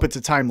 I hope it's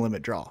a time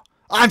limit draw.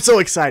 I'm so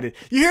excited.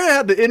 You hear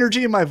how the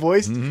energy in my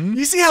voice?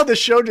 You see how the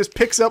show just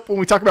picks up when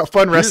we talk about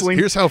fun wrestling?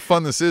 Here's how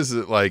fun this is.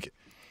 That, like,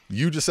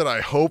 you just said,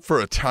 I hope for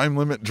a time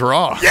limit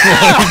draw.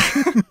 Yeah.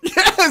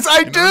 Yes,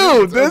 I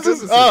do. This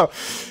is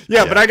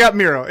but I got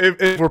Miro.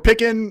 If we're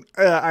picking,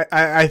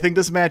 I think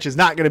this match is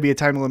not going to be a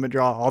time limit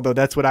draw, although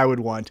that's what I would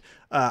want.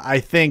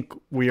 I think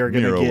we are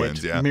going to get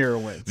wins, Miro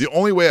wins. The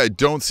only way I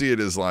don't see it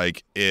is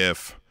like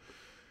if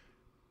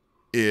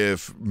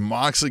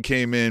Moxley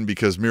came in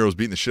because Miro's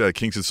beating the shit out of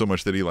Kingston so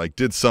much that he like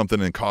did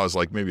something and caused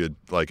like maybe a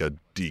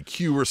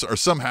DQ or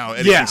somehow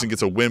Eddie Kingston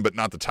gets a win but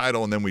not the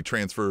title, and then we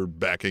transfer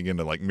back again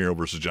to like Miro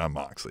versus Jon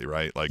Moxley,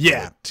 right? Like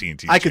the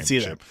TNT I could see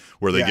that,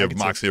 where they give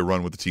Moxley a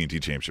run with the TNT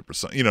championship or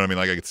something. You know what I mean?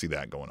 Like I could see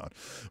that going on.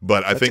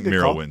 But I think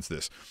Miro wins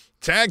this.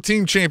 Tag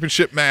team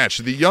championship match.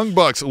 The Young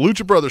Bucks,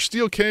 Lucha Brothers,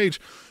 Steel Cage.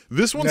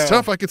 This one's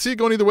tough. I could see it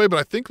going either way, but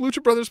I think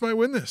Lucha Brothers might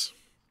win this.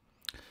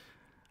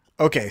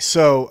 Okay,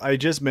 so I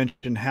just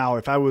mentioned how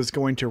if I was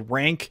going to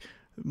rank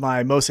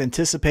my most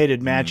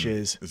anticipated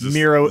matches,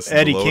 Miro,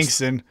 Eddie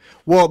Kingston.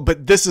 Well,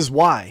 but this is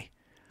why.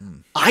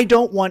 I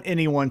don't want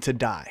anyone to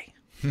die.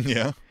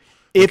 Yeah.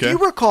 If you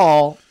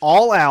recall,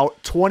 All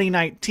Out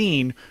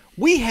 2019,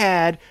 we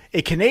had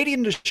a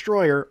Canadian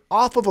destroyer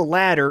off of a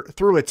ladder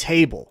through a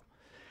table.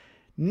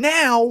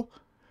 Now,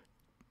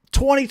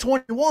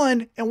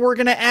 2021, and we're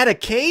going to add a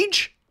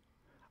cage?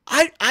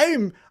 I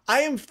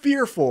am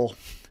fearful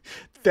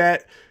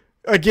that,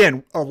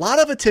 again, a lot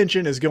of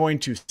attention is going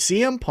to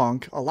CM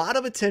Punk. A lot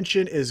of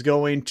attention is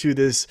going to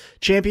this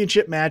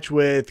championship match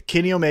with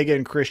Kenny Omega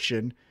and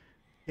Christian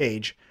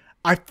Cage.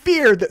 I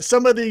fear that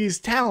some of these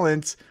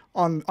talents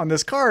on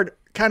this card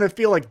kind of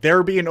feel like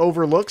they're being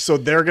overlooked, so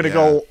they're going to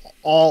go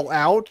all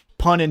out,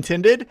 pun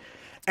intended.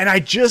 And I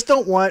just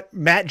don't want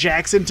Matt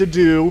Jackson to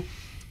do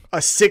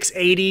a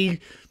 680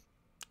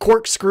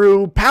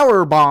 corkscrew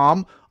power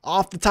bomb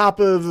off the top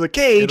of the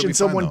cage and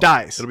someone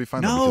dies. It'll be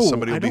fine, because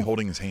somebody will be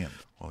holding his hand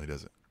while he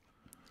does it.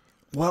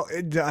 Well,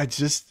 I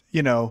just,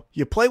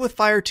 you play with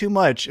fire too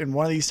much, and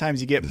one of these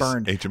times you get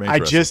burned.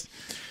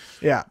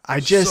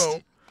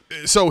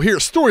 So here,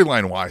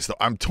 storyline wise, though,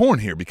 I'm torn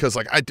here because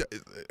I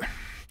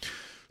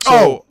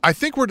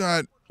think we're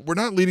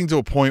not leading to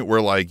a point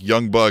where like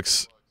Young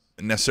Bucks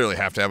necessarily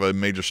have to have a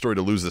major story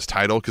to lose this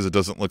title, because it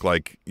doesn't look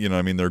like,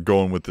 they're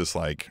going with this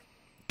like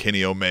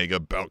Kenny Omega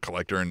belt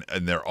collector and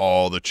they're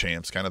all the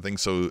champs kind of thing.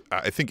 So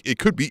I think it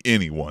could be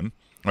anyone,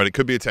 right? It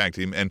could be a tag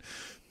team, and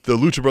the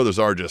Lucha Brothers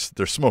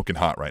they're smoking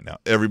hot right now.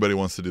 Everybody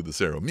wants to do the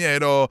Cerro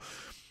Miedo.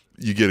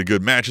 You get a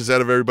good matches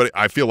out of everybody.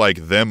 I feel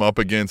like them up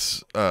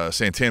against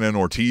Santana and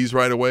Ortiz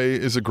right away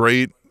is a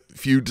great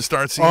feud to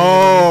start seeing.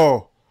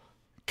 Oh,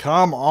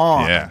 come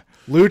on. Yeah.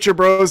 Lucha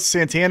Bros,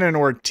 Santana and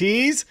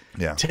Ortiz.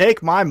 Yeah.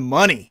 Take my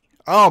money.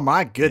 Oh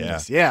my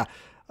goodness. Yeah.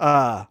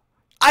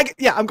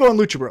 I'm going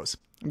Lucha Bros.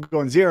 I'm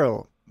going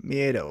Zero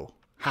Miedo.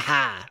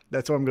 Haha.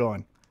 That's what I'm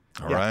going.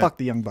 All right. Fuck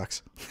the Young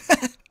Bucks.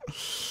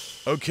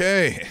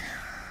 Okay.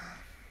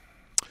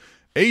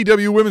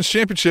 AEW Women's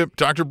Championship,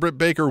 Dr. Britt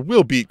Baker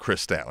will beat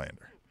Chris Statlander.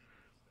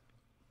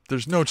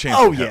 There's no chance.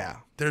 Oh, yeah.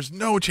 There's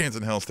no chance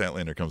in hell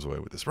Statlander comes away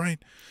with this, right?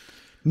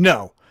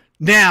 No.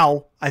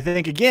 Now, I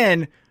think,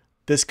 again,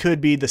 this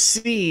could be the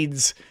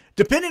seeds,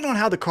 depending on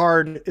how the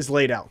card is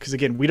laid out. Because,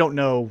 again, we don't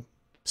know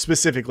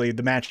specifically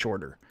the match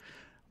order.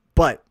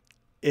 But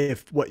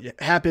if what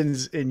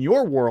happens in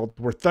your world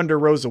where Thunder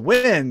Rosa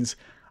wins,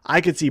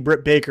 I could see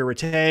Britt Baker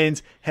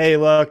retains. Hey,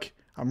 look,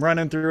 I'm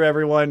running through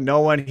everyone. No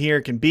one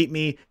here can beat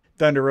me.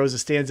 Thunder Rosa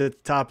stands at the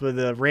top of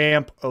the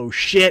ramp. Oh,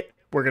 shit.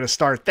 We're going to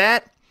start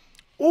that.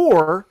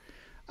 Or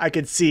I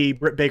could see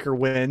Britt Baker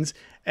wins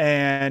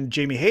and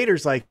Jamie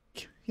Hayter's like,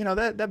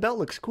 that belt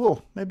looks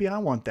cool. Maybe I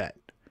want that.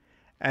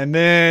 And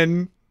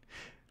then,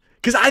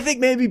 because I think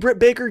maybe Britt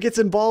Baker gets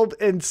involved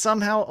and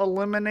somehow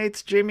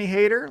eliminates Jamie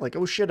Hayter. Like,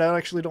 oh shit, I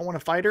actually don't want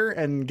to fight her,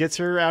 and gets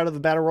her out of the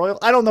Battle Royal.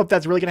 I don't know if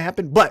that's really going to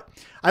happen, but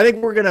I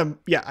think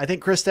I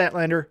think Chris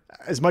Statlander,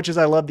 as much as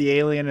I love the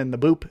Alien and the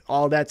Boop,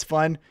 all that's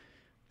fun.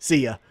 See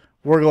ya.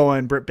 We're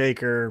going Britt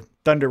Baker,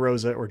 Thunder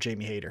Rosa, or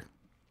Jamie Hayter.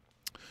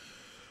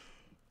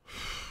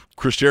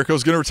 Chris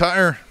Jericho's going to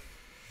retire.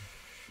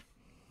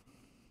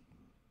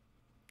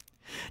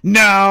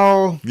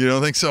 No. You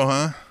don't think so,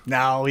 huh?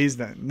 No, he's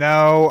not.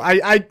 No,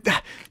 I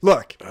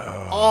look,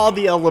 all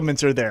the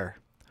elements are there.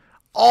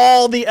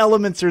 All the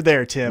elements are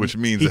there, Tim. Which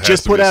means he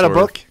just put out a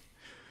book.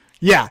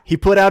 Yeah, he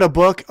put out a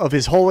book of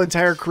his whole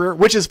entire career,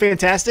 which is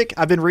fantastic.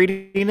 I've been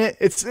reading it.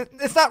 It's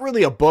not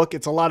really a book.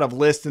 It's a lot of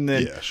lists and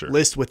then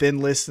lists within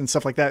lists and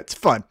stuff like that. It's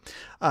fun.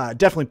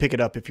 Definitely pick it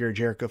up if you're a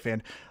Jericho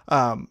fan.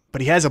 But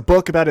he has a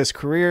book about his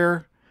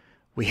career.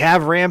 We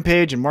have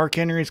Rampage and Mark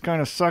Henry's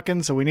kind of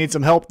sucking, so we need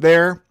some help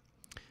there.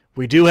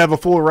 We do have a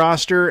full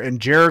roster, and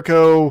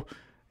Jericho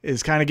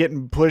is kind of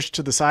getting pushed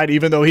to the side,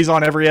 even though he's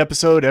on every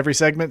episode, every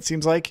segment,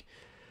 seems like.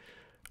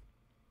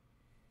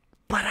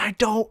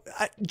 But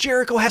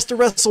Jericho has to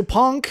wrestle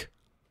Punk.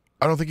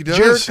 I don't think he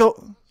does.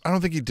 I don't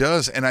think he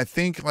does. And I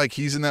think like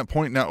he's in that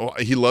point now.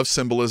 He loves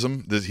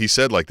symbolism. He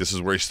said like this is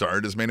where he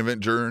started his main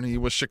event journey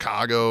was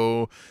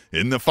Chicago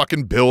in the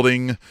fucking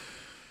building.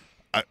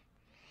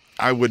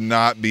 I would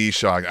not be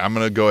shocked. I'm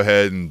going to go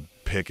ahead and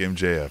pick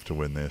MJF to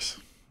win this.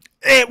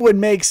 It would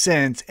make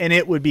sense, and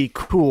it would be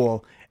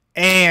cool.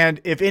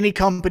 And if any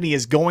company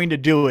is going to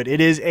do it,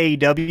 it is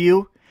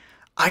AEW.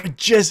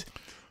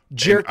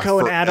 Jericho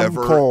and Adam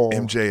Cole.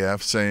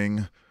 MJF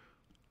saying,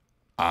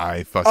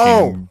 I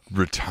fucking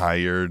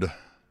retired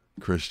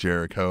Chris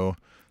Jericho.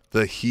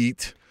 The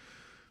heat.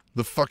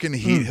 The fucking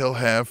heat he'll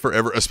have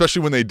forever.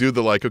 Especially when they do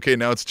the like, okay,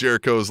 now it's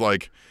Jericho's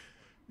like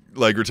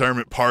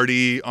retirement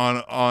party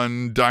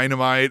on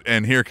Dynamite,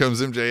 and here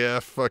comes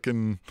MJF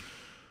fucking...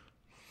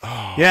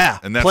 Oh, yeah,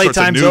 and that starts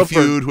a new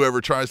feud.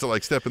 Whoever tries to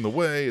like step in the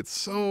way, it's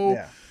so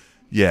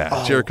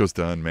Jericho's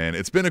done, man.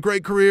 It's been a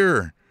great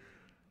career.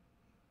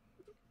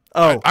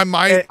 I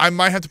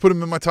might have to put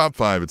him in my top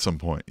 5 at some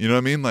point. You know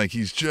what I mean? Like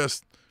he's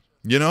just,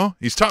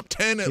 he's top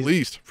 10 at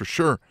least for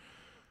sure.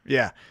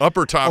 Yeah,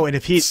 upper top. Oh, and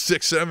if he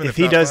 6, 7, if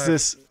he does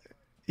this,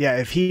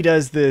 if he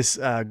does this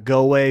go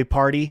away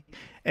party,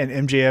 and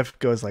MJF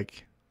goes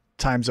like,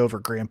 time's over,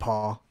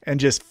 Grandpa, and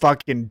just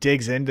fucking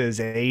digs into his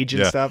age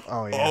and stuff.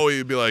 Oh yeah. Oh,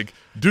 he'd be like,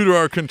 due to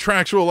our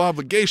contractual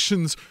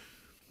obligations,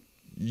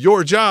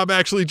 your job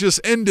actually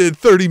just ended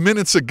 30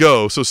 minutes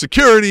ago. So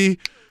security,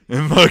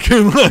 and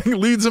fucking like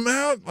leads him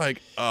out.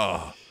 Like,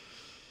 oh.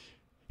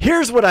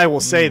 Here's what I will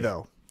say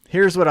though.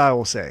 Here's what I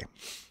will say.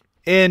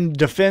 In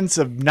defense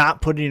of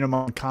not putting him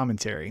on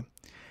commentary.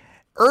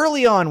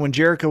 Early on when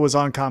Jericho was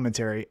on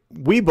commentary,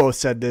 we both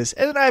said this,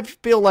 and I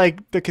feel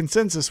like the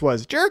consensus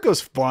was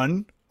Jericho's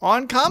fun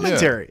on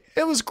commentary.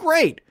 Yeah. It was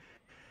great.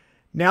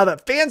 Now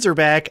that fans are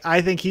back, I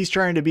think he's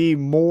trying to be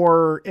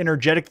more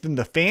energetic than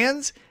the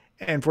fans.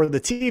 And for the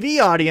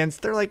TV audience,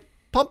 they're like,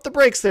 pump the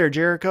brakes there,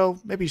 Jericho.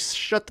 Maybe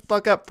shut the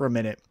fuck up for a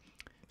minute.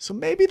 So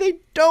maybe they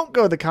don't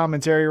go the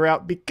commentary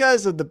route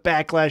because of the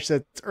backlash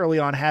that's early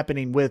on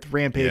happening with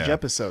Rampage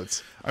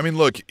episodes. I mean,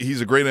 look,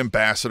 he's a great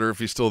ambassador if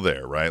he's still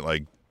there, right?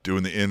 Like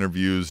doing the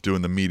interviews,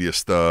 doing the media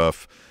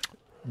stuff,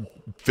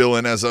 fill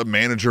in as a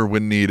manager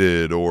when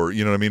needed, or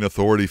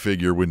authority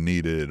figure when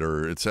needed,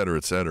 or et cetera,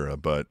 et cetera.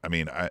 But I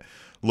mean,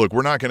 look,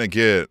 we're not going to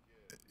get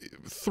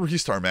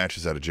 3-star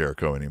matches out of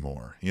Jericho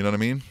anymore. You know what I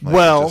mean?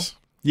 Like,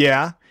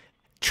 yeah,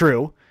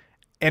 true.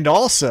 And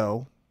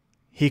also,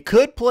 he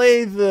could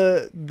play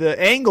the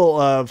angle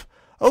of,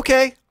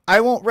 okay,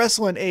 I won't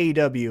wrestle in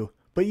AEW,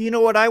 but you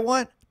know what I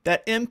want?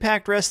 That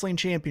Impact Wrestling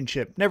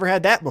Championship. Never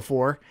had that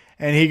before.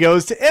 And he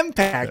goes to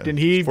Impact, and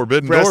he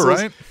Forbidden wrestles. Door,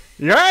 right?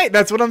 You're right.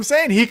 That's what I'm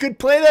saying. He could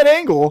play that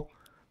angle.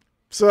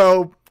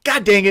 So,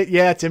 god dang it.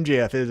 Yeah, it's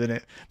MJF, isn't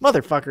it?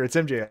 Motherfucker, it's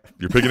MJF.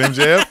 You're picking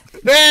MJF?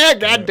 Yeah,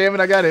 god damn it.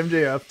 I got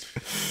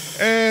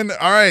MJF. And,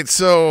 all right,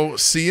 so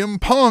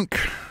CM Punk,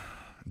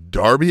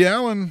 Darby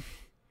Allin.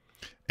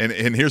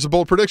 And here's a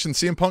bold prediction.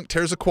 CM Punk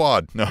tears a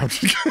quad. No, I'm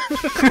just kidding.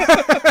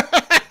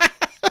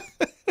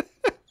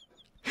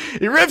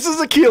 He rips his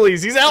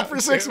Achilles. He's out for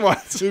 6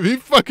 months. If he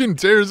fucking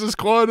tears his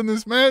quad in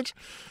this match,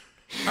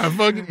 I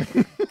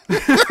fucking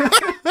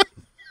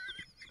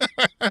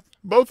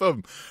both of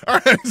them. All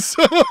right,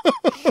 so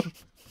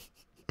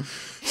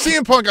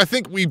CM Punk, I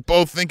think we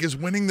both think is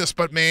winning this,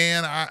 but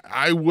man,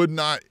 I would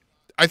not.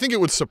 I think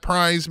it would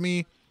surprise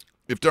me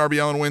if Darby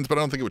Allin wins, but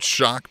I don't think it would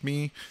shock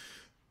me.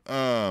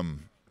 I'll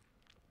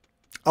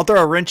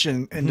throw a wrench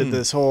into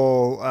this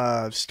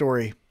whole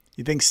story.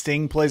 You think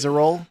Sting plays a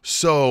role?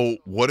 So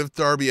what if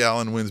Darby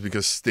Allin wins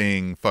because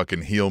Sting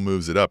fucking heel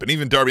moves it up? And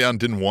even Darby Allin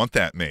didn't want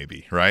that,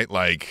 maybe, right?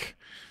 Like,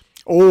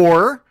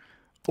 or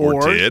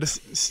did.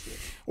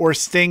 Or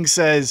Sting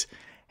says,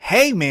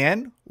 hey,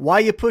 man, why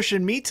you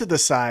pushing me to the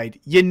side?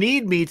 You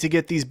need me to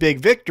get these big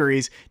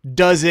victories.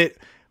 Does it?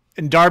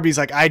 And Darby's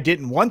like, I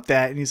didn't want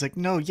that. And he's like,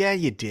 no, yeah,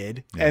 you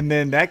did. Yeah. And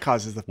then that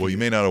causes the feud. Well, you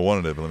may not have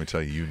wanted it, but let me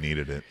tell you, you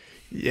needed it.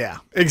 Yeah,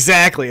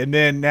 exactly. And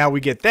then now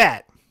we get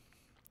that.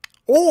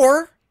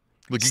 Or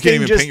look, you Sting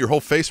can't even paint your whole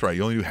face right.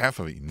 You only do half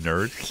of it, you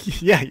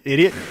nerd. Yeah,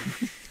 idiot.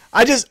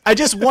 I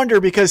just wonder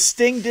because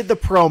Sting did the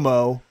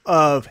promo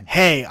of,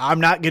 hey, I'm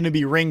not going to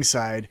be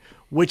ringside,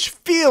 which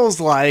feels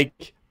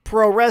like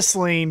pro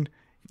wrestling.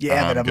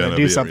 Yeah, but I'm going to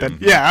do something.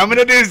 Yeah, I'm going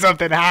to do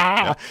something.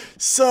 Yeah.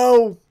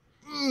 So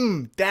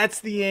that's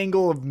the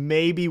angle of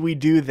maybe we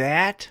do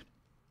that.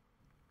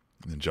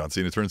 And then John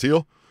Cena turns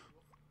heel?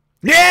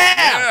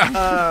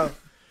 Yeah!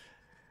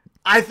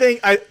 I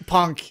think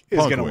Punk is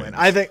going to win.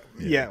 I think,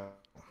 yeah.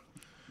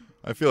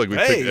 I feel like we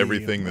picked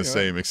everything the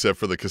same except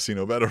for the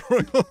Casino Battle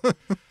Royal.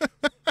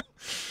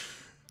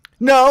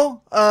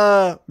 No,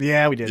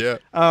 yeah, we did. Yeah,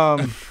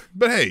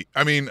 but hey,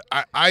 I mean,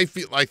 I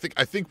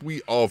think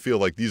we all feel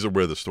like these are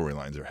where the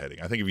storylines are heading.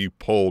 I think if you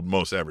polled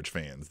most average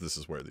fans, this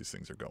is where these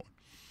things are going.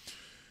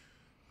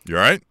 You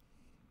all right?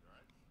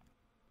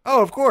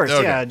 Oh, of course,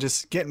 okay. Yeah.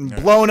 Just getting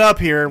blown up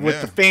here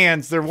with the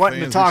fans. They're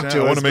wanting to talk to us.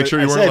 I want to make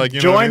sure you weren't like,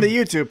 join the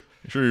YouTube.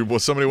 Sure,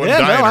 somebody wasn't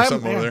dying or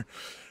something over there.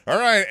 All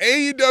right,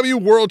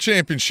 AEW World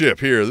Championship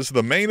here. This is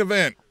the main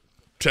event,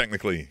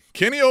 technically.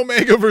 Kenny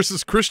Omega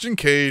versus Christian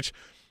Cage,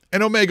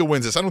 and Omega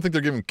wins this. I don't think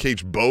they're giving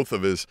Cage both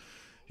of his,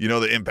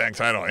 the Impact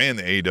title and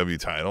the AEW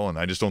title, and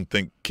I just don't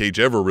think Cage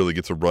ever really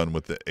gets a run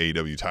with the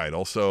AEW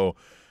title. So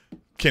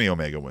Kenny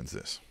Omega wins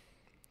this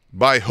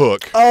by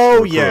hook.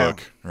 Oh, yeah.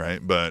 Hook, right?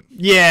 But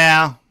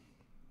yeah.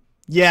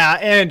 Yeah,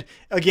 and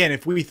again,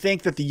 if we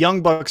think that the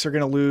Young Bucks are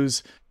going to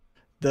lose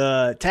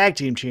the tag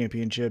team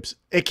championships,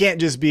 it can't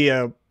just be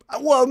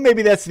well,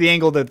 maybe that's the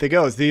angle that they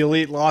go. Is the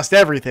Elite lost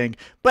everything.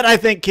 But I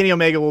think Kenny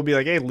Omega will be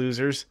like, hey,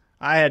 losers,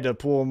 I had to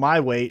pull my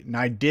weight, and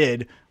I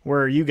did. Where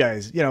are you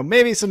guys?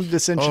 Maybe some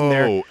dissension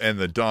there. Oh, and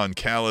the Don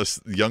Callis,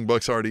 Young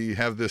Bucks already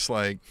have this,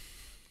 like,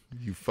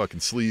 you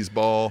fucking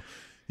sleazeball,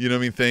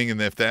 thing. And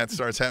if that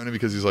starts happening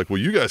because he's like, well,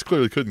 you guys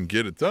clearly couldn't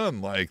get it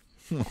done like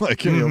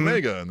Kenny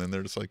Omega. And then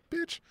they're just like,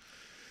 bitch.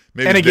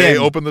 Maybe they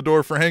open the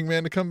door for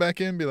Hangman to come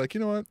back in and be like, you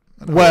know what?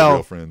 I know how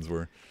real friends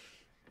were.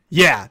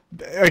 Yeah,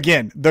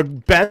 again, the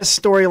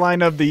best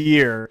storyline of the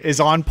year is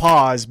on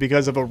pause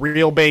because of a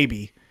real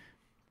baby.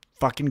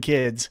 Fucking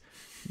kids.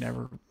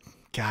 Never,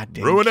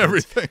 goddamn ruin kids.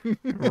 Everything.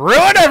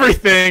 Ruin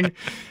everything.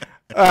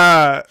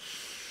 Yeah,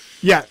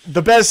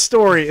 the best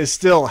story is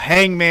still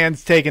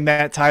Hangman's taking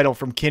that title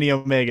from Kenny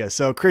Omega.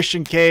 So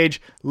Christian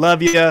Cage,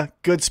 love you.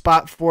 Good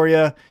spot for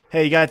you.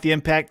 Hey, you got the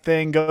Impact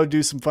thing. Go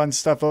do some fun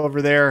stuff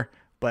over there.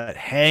 But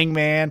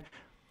Hangman.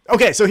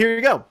 Okay, so here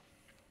you go.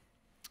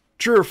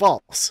 True or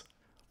false?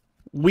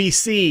 We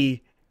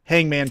see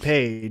Hangman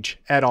Page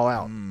at All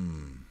Out.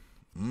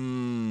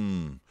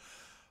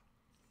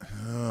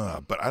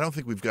 But I don't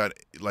think we've got,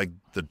 like,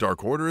 the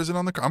Dark Order isn't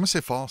on the card. I'm going to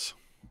say false.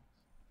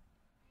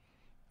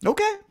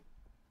 Okay.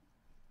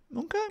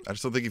 I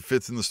just don't think he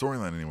fits in the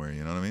storyline anywhere.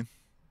 You know what I mean?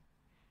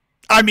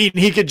 I mean,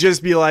 he could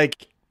just be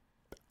like,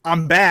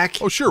 I'm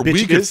back. Oh, sure.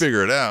 We could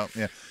figure it out.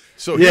 Yeah.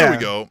 So here we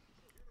go.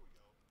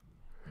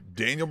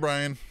 Daniel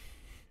Bryan,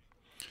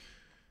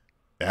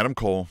 Adam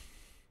Cole.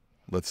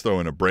 Let's throw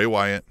in a Bray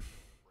Wyatt,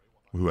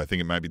 who I think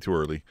it might be too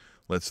early.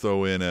 Let's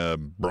throw in a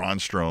Braun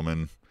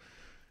Strowman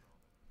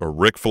or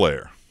Ric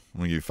Flair. I'm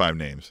going to give you 5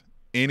 names.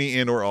 Any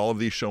and or all of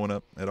these showing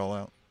up at All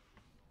Out?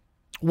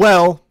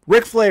 Well,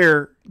 Ric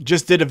Flair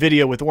just did a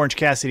video with Orange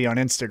Cassidy on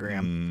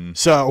Instagram.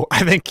 So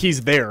I think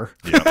he's there.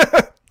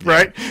 Yeah.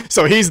 Right? Yeah.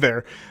 So he's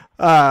there.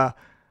 I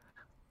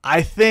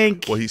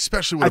think... Well, he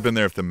especially would have been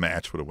there if the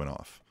match would have went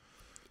off.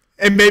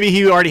 And maybe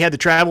he already had the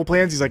travel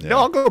plans. He's like, no,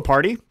 I'll go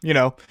party.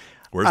 Where's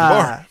the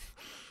bar?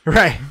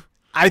 Right.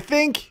 I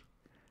think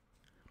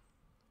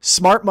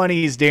smart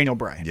money is Daniel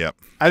Bryan. Yep.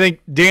 I think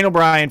Daniel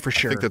Bryan for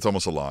sure. I think that's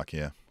almost a lock,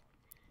 yeah.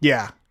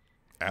 Yeah.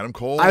 Adam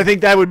Cole? I think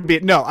that would be...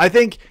 No, I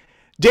think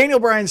Daniel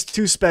Bryan's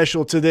too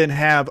special to then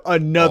have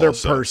another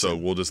person. So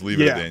we'll just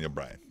leave it at Daniel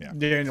Bryan. Yeah.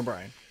 Daniel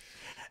Bryan.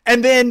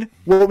 And then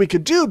what we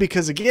could do,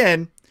 because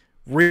again,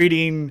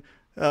 reading,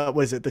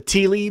 was it the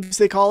tea leaves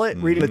they call it?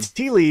 Reading the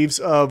tea leaves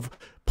of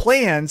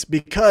plans,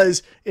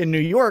 because in New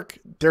York,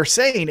 they're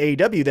saying,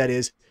 AEW that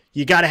is,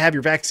 you got to have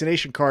your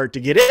vaccination card to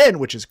get in,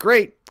 which is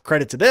great.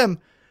 Credit to them.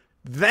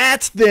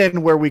 That's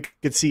then where we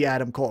could see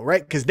Adam Cole,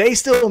 right? Because they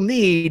still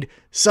need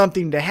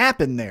something to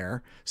happen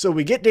there. So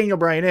we get Daniel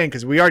Bryan in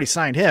because we already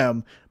signed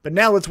him. But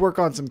now let's work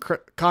on some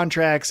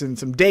contracts and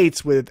some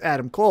dates with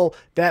Adam Cole.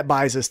 That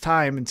buys us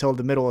time until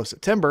the middle of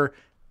September.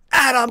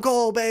 Adam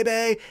Cole,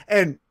 baby!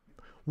 And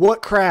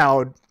what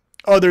crowd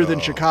other than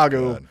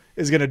Chicago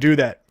is going to do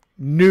that?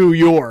 New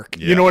York.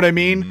 Yeah. You know what I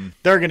mean? Mm-hmm.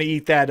 They're going to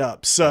eat that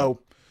up. So,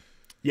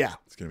 yeah.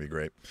 It's going to be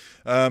great.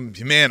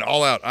 Man,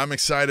 All Out. I'm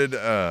excited.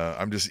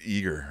 I'm just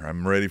eager.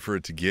 I'm ready for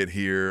it to get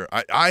here.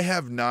 I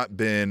have not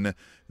been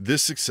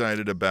this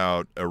excited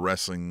about a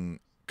wrestling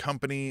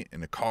company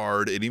and a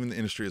card and even the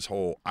industry as a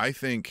whole. I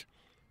think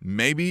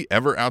maybe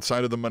ever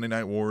outside of the Monday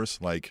Night Wars.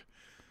 Like,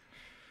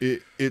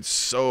 it's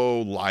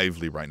so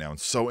lively right now and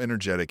so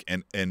energetic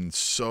and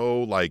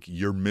so like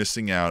you're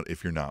missing out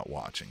if you're not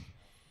watching.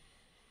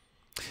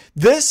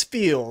 This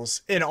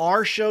feels, in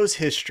our show's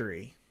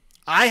history,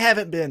 I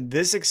haven't been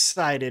this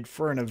excited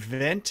for an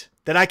event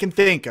that I can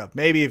think of.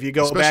 Maybe if you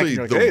go back, especially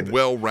and like, the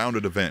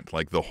well-rounded event,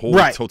 like the whole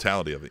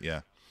totality of it.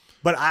 Yeah.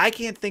 But I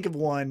can't think of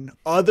one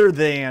other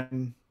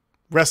than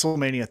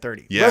WrestleMania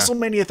 30. Yeah.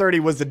 WrestleMania 30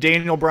 was the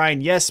Daniel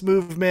Bryan yes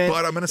movement.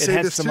 But I'm going to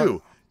say this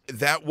too.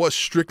 That was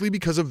strictly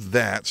because of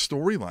that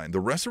storyline. The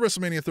rest of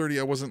WrestleMania 30,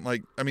 I wasn't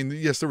like, I mean,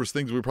 yes, there was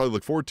things we probably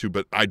look forward to,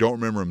 but I don't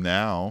remember them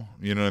now.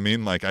 You know what I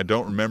mean? Like, I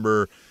don't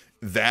remember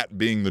that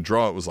being the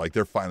draw. It was like,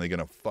 they're finally going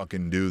to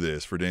fucking do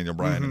this for Daniel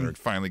Bryan, and they're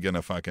finally going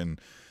to fucking,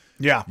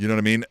 yeah. You know what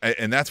I mean?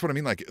 And that's what I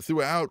mean. Like,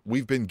 throughout,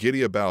 we've been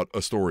giddy about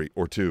a story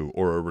or two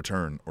or a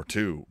return or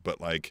two,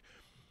 but like,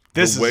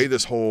 the way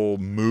this whole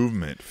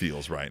movement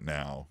feels right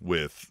now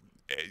with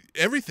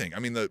everything. I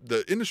mean,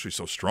 the industry's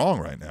so strong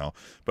right now,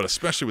 but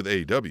especially with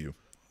AEW.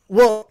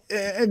 Well,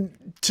 and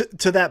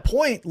to that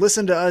point,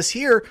 listen to us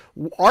here.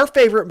 Our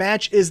favorite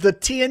match is the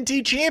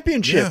TNT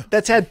Championship.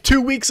 That's had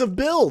 2 weeks of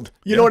build.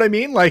 You know what I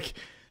mean? Like,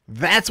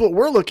 that's what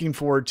we're looking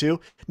forward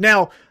to.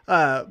 Now,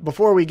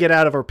 before we get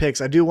out of our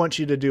picks, I do want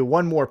you to do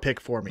one more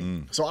pick for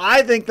me. So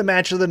I think the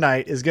match of the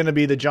night is going to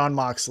be the Jon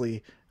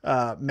Moxley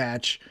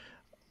match.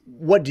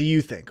 What do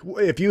you think?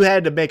 If you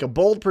had to make a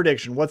bold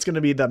prediction, what's going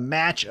to be the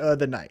match of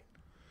the night?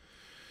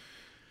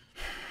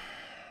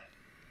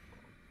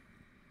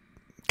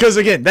 Because,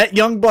 again, that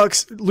Young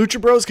Bucks Lucha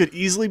Bros could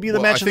easily be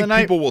the match of the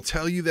night. People will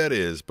tell you that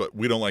is, but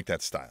we don't like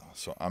that style,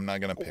 so I'm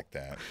not going to pick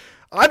that.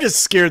 I'm just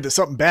scared that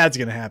something bad's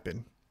going to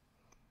happen.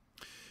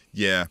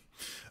 Yeah.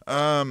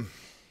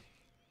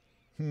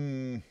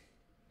 Who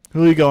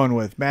are you going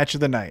with? Match of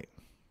the night.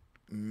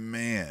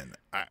 Man,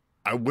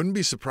 I wouldn't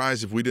be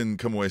surprised if we didn't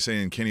come away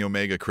saying Kenny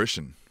Omega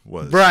Christian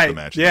was the match of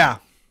the night.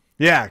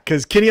 Yeah,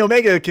 because Kenny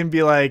Omega can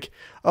be like,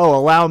 oh,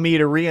 allow me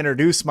to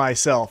reintroduce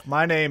myself.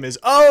 My name is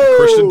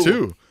Christian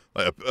too.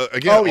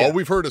 Again, all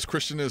we've heard is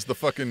Christian is the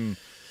fucking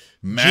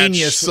match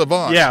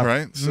savant,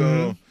 right?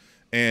 So,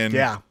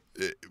 and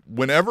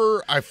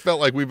whenever I felt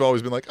like we've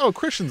always been like, oh,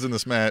 Christian's in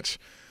this match,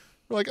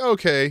 we're like,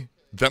 okay,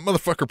 that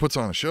motherfucker puts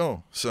on a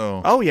show.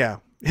 So,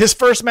 his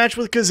first match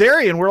with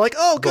Kazarian, we're like,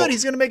 oh, good,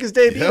 he's going to make his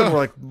debut. And we're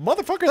like,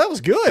 motherfucker, that was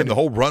good. And the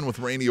whole run with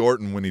Randy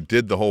Orton when he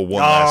did the whole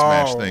one last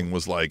match thing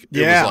was like,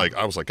 it was like,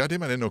 I was like, God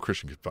damn, I didn't know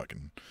Christian could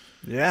fucking,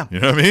 you know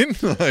what I mean?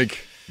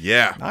 Like,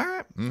 yeah. All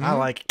right. I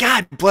like it.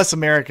 God bless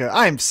America.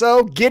 I am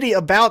so giddy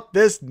about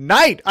this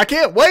night. I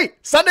can't wait.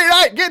 Sunday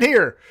night, get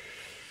here.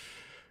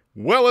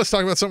 Well, let's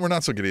talk about something we're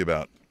not so giddy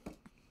about.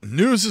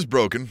 News is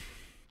broken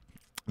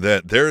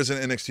that there is an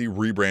NXT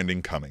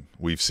rebranding coming.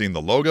 We've seen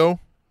the logo.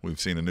 We've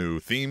seen a new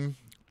theme.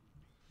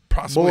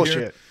 Possibly bullshit.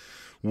 Here.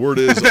 Word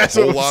is a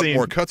whole lot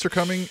more cuts are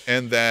coming,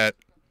 and that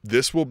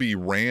this will be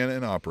ran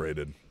and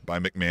operated by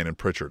McMahon and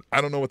Pritchard.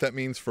 I don't know what that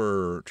means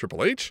for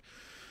Triple H.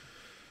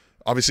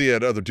 Obviously, he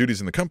had other duties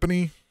in the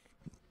company,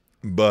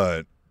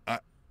 but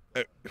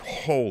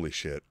holy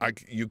shit.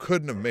 You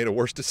couldn't have made a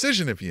worse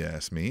decision if you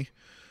ask me.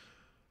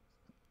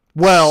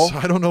 Well, so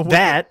I don't know what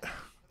that.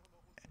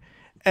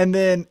 And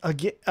then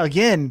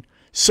again,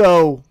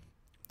 so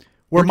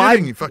where my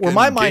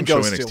mind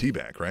goes NXT to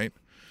back, right?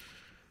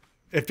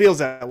 It feels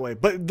that way.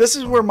 But this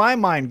is where my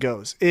mind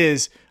goes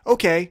is,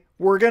 okay,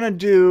 we're going to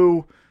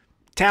do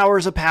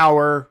Towers of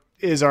Power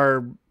is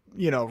our,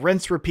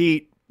 rinse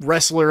repeat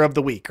wrestler of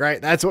the week,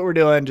 right? That's what we're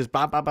doing. Just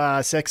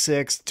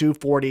 6'6",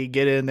 240,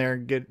 get in there,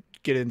 get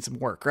in some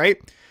work, right?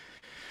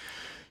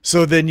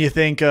 So then you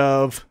think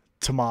of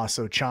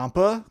Tommaso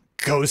Ciampa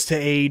goes to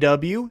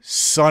AEW,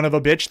 son of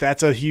a bitch.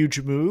 That's a huge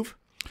move.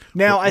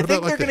 Now, I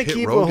think they're going to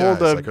keep a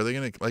hold of... Like, are they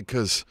going to,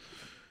 because,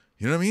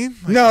 you know what I mean?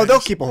 Like, no, they'll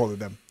keep a hold of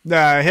them.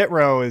 Nah, Hit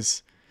Row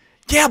is...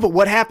 Yeah, but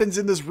what happens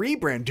in this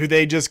rebrand? Do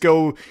they just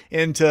go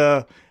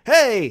into,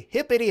 hey,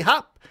 hippity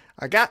hop,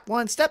 I got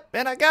one step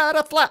and I got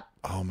a flap.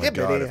 Oh my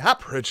God,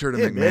 Pritchard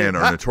and McMahon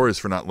are notorious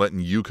for not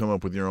letting you come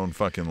up with your own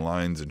fucking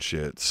lines and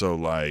shit. So,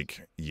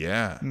 like,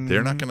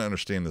 they're not going to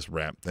understand this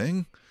rap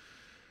thing.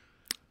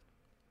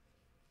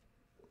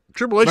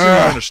 Triple H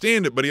didn't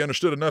understand it, but he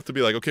understood enough to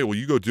be like, okay, well,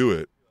 you go do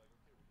it.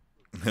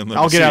 And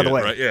I'll get out of the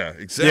way. Right? Yeah,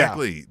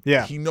 exactly.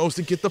 Yeah. He knows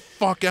to get the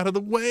fuck out of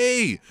the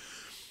way.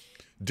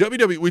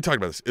 WWE, we talked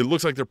about this. It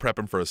looks like they're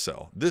prepping for a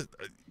sell.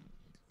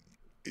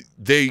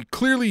 they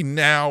clearly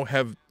now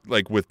have,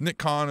 like with Nick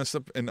Khan and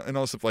stuff and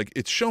all stuff, like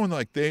it's showing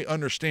like they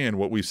understand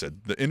what we've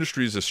said. The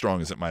industry is as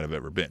strong as it might have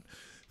ever been.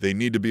 They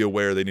need to be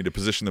aware. They need to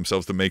position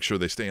themselves to make sure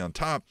they stay on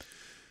top.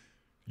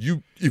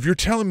 If you're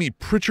telling me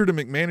Pritchard and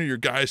McMahon are your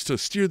guys to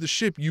steer the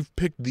ship, you've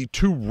picked the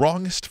two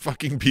wrongest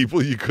fucking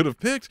people you could have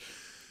picked.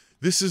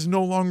 This is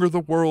no longer the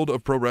world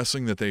of pro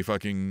wrestling that they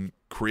fucking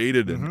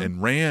created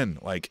and ran.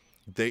 Like,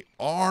 they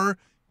are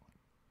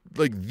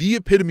like the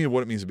epitome of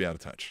what it means to be out of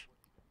touch.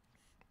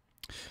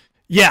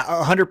 Yeah,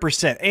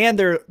 100%.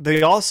 And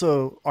they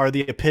also are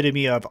the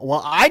epitome of,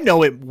 well, I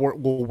know it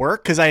will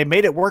work because I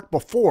made it work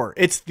before.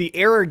 It's the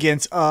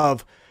arrogance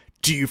of,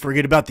 do you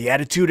forget about the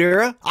Attitude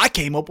Era? I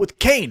came up with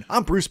Kane.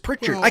 I'm Bruce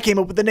Pritchard. I came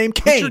up with the name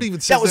Kane.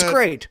 That was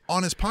great.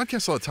 On his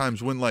podcast a lot of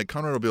times when like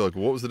Conrad will be like,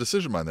 well, what was the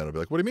decision behind that? I'll be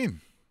like, what do you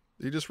mean?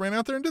 You just ran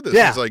out there and did this.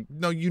 Yeah. He's like,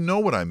 no, you know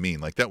what I mean.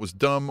 Like, that was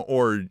dumb,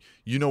 or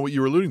you know what you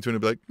were alluding to. And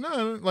he'll be like,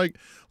 no, like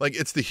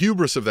it's the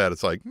hubris of that.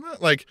 It's like, no,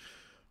 like,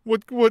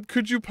 what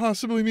could you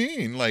possibly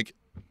mean? Like,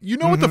 you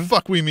know what the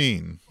fuck we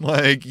mean.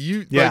 Like,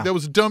 like, that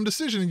was a dumb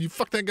decision and you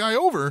fucked that guy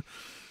over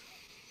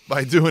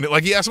by doing it.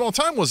 Like, he asked him all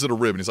the time, was it a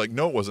rib? And he's like,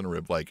 no, it wasn't a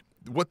rib. Like,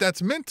 what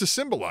that's meant to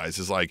symbolize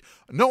is like,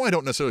 no, I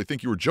don't necessarily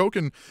think you were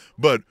joking,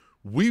 but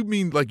we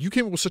mean like you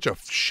came up with such a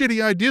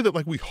shitty idea that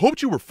like we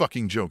hoped you were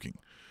fucking joking.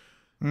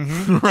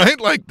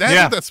 Right? Like, that's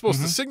what that's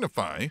supposed to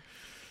signify.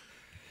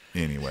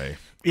 Anyway.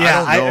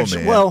 Yeah, I don't know,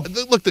 man. Well,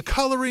 look, the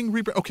coloring,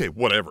 okay,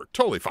 whatever.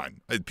 Totally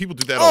fine. People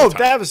do that all the time.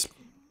 That was...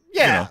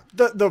 Yeah,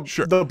 you know,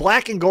 the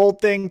black and gold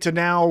thing to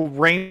now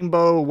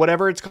rainbow,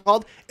 whatever it's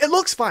called, it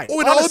looks fine. Oh,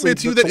 and I'll admit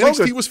to you that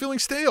NXT was feeling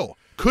stale.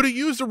 Could have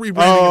used a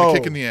rebranding and a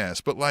kick in the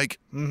ass, but like,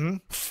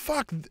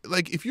 fuck,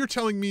 like if you're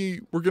telling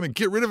me we're gonna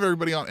get rid of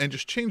everybody on and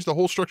just change the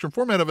whole structure and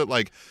format of it,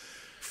 like,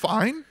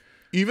 fine,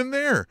 even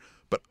there.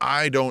 But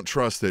I don't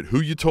trust that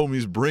who you told me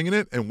is bringing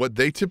it and what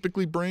they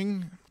typically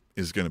bring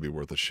is gonna be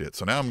worth a shit.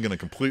 So now I'm gonna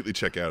completely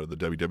check out of the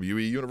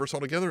WWE universe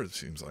altogether. It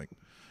seems like.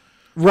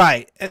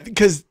 Right.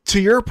 Because to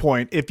your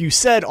point, if you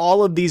said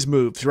all of these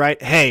moves,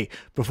 right? Hey,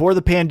 before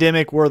the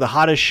pandemic, we're the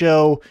hottest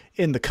show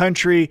in the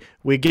country.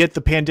 We get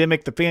the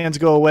pandemic, the fans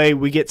go away,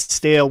 we get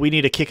stale, we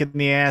need a kick in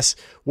the ass.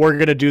 We're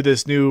going to do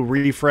this new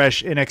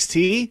refresh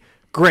NXT.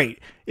 Great.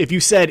 If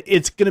you said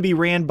it's going to be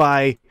ran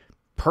by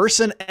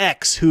person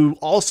X who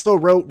also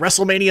wrote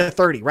WrestleMania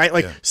 30, right?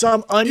 Like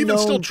some unknown, even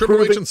still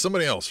Triple H and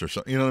somebody else or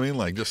something. You know what I mean?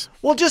 Like just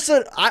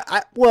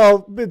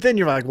but then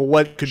you're like, well,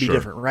 what could be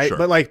different, right? Sure.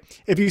 But like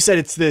if you said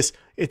it's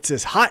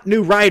this hot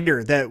new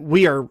writer that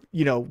we are,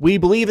 we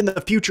believe in the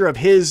future of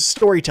his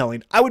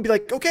storytelling, I would be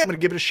like, okay, I'm going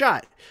to give it a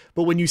shot.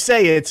 But when you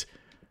say it's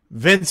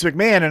Vince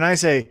McMahon and I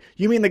say,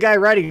 you mean the guy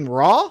writing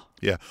Raw?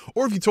 Yeah.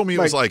 Or if you told me it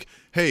was like,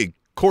 hey,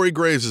 Corey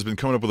Graves has been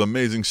coming up with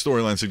amazing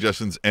storyline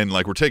suggestions, and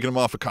like we're taking him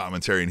off of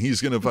commentary, and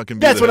he's going to fucking be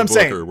that's what I'm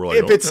saying.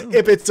 Like,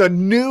 if it's a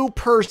new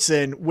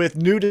person with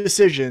new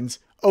decisions,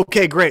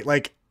 okay, great.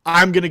 Like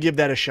I'm going to give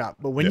that a shot.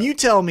 But when you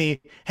tell me,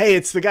 hey,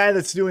 it's the guy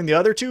that's doing the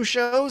other two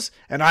shows,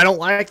 and I don't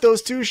like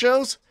those two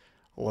shows,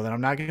 well, then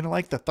I'm not going to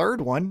like the third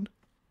one.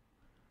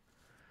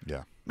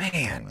 Yeah,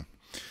 man.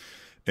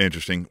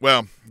 Interesting.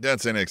 Well,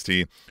 that's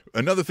NXT.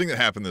 Another thing that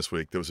happened this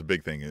week, there was a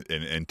big thing,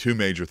 and two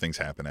major things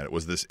happened at it,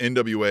 was this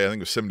NWA, I think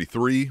it was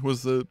 73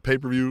 was the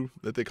pay-per-view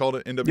that they called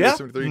it, NWA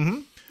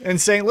 73. In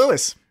St.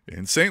 Louis.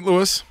 In St.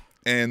 Louis.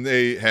 And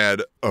they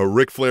had a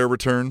Ric Flair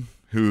return,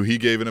 who he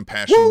gave an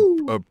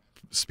impassioned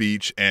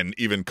speech and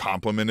even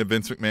complimented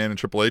Vince McMahon and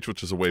Triple H,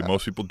 which is a way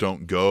most people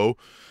don't go.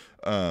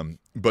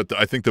 But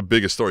I think the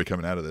biggest story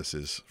coming out of this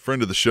is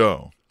friend of the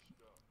show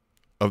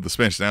of the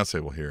Spanish Announce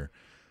Table here.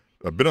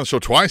 I've been on the show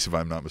twice, if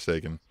I'm not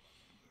mistaken.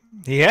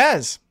 He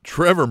has.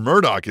 Trevor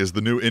Murdoch is the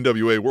new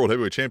NWA World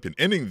Heavyweight Champion,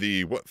 ending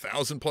the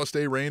 1,000+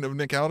 day reign of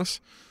Nick Aldis.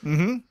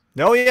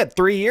 No, he had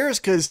 3 years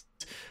because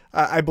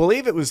I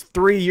believe it was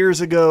 3 years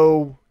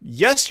ago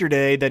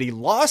yesterday that he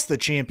lost the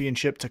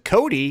championship to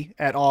Cody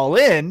at All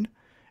In,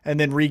 and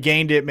then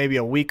regained it maybe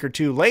a week or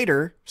two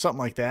later, something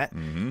like that,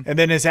 and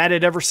then has had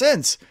it ever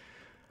since.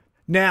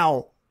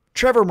 Now,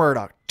 Trevor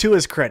Murdoch, to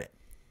his credit,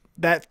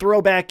 that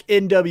throwback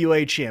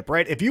NWA champ,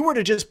 right? If you were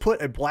to just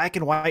put a black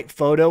and white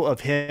photo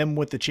of him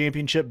with the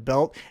championship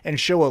belt and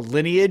show a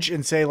lineage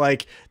and say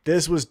like,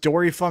 this was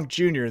Dory Funk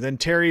Jr., then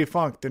Terry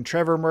Funk, then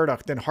Trevor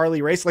Murdoch, then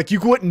Harley Race, like you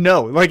wouldn't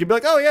know. Like you'd be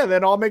like, oh yeah,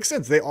 that all makes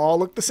sense. They all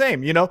look the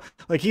same,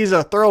 Like he's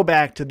a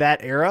throwback to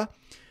that era.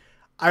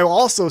 I will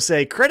also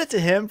say credit to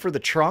him for the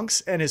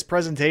trunks and his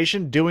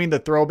presentation doing the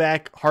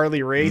throwback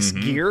Harley Race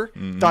gear.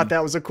 Thought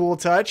that was a cool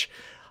touch.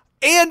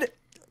 And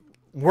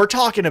we're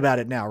talking about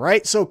it now,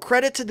 right? So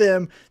credit to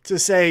them to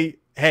say,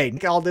 hey,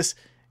 Nick Aldis,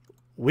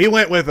 we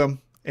went with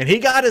him and he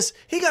got us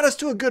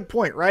to a good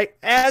point, right?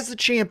 As the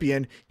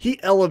champion,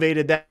 he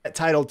elevated that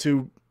title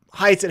to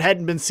heights it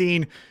hadn't been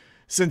seen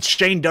since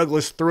Shane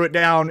Douglas threw it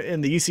down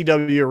in the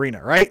ECW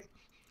arena, right?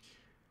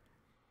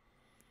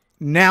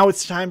 Now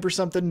it's time for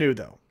something new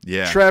though.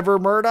 Yeah. Trevor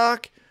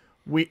Murdoch,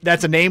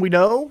 that's a name we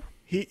know.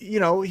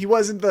 He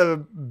wasn't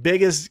the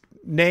biggest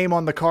name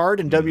on the card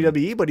in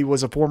WWE, but he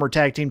was a former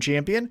tag team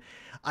champion.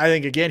 I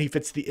think, again, he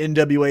fits the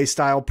NWA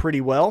style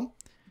pretty well.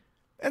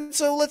 And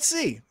so let's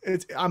see.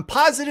 I'm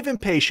positive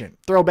and patient.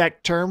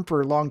 Throwback term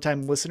for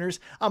longtime listeners.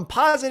 I'm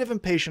positive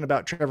and patient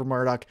about Trevor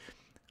Murdoch.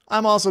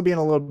 I'm also being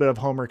a little bit of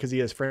homer because he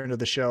is a friend of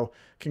the show.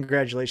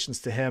 Congratulations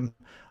to him.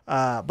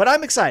 But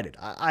I'm excited.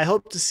 I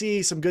hope to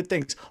see some good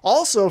things.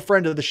 Also, a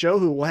friend of the show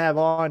who we'll have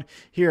on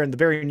here in the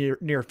very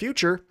near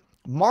future,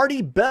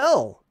 Marty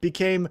Bell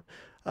became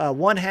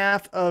one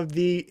half of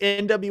the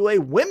NWA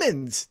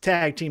Women's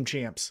Tag Team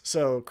Champs.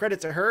 So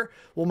credit to her.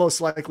 We'll most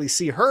likely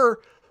see her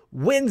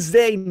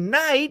Wednesday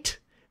night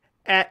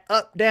at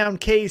Up Down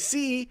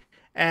KC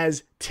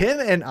as Tim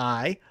and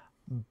I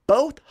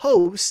both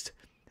host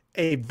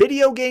a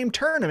video game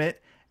tournament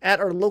at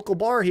our local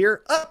bar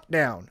here, Up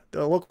Down,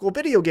 the local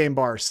video game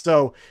bar.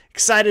 So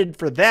excited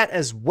for that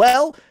as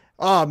well.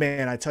 Oh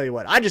man, I tell you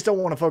what, I just don't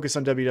want to focus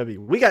on WWE.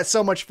 We got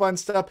so much fun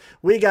stuff.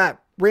 We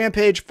got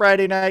Rampage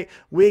Friday night.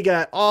 We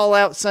got All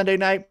Out Sunday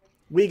night.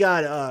 We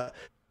got a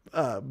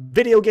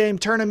video game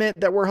tournament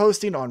that we're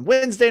hosting on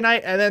Wednesday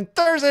night. And then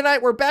Thursday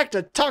night, we're back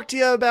to talk to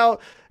you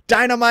about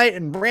Dynamite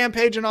and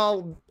Rampage and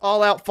All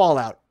Out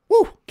Fallout.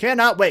 Woo,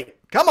 cannot wait.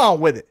 Come on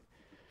with it.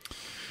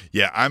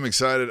 Yeah, I'm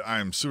excited.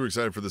 I'm super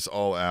excited for this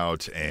All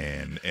Out,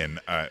 and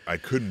I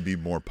couldn't be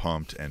more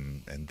pumped.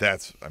 And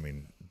that's how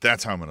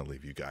I'm going to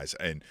leave you guys.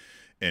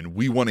 And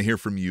we want to hear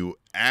from you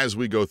as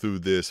we go through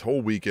this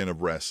whole weekend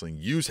of wrestling.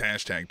 Use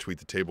hashtag Tweet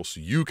the Table so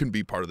you can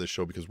be part of this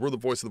show, because we're the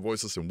voice of the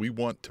voiceless, and we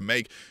want to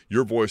make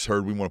your voice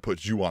heard. We want to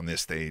put you on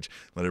this stage,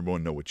 let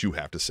everyone know what you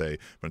have to say.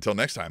 But until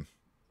next time,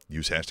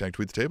 use hashtag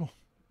Tweet the Table.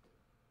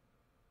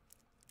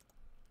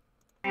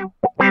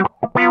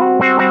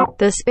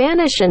 The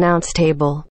Spanish announce table.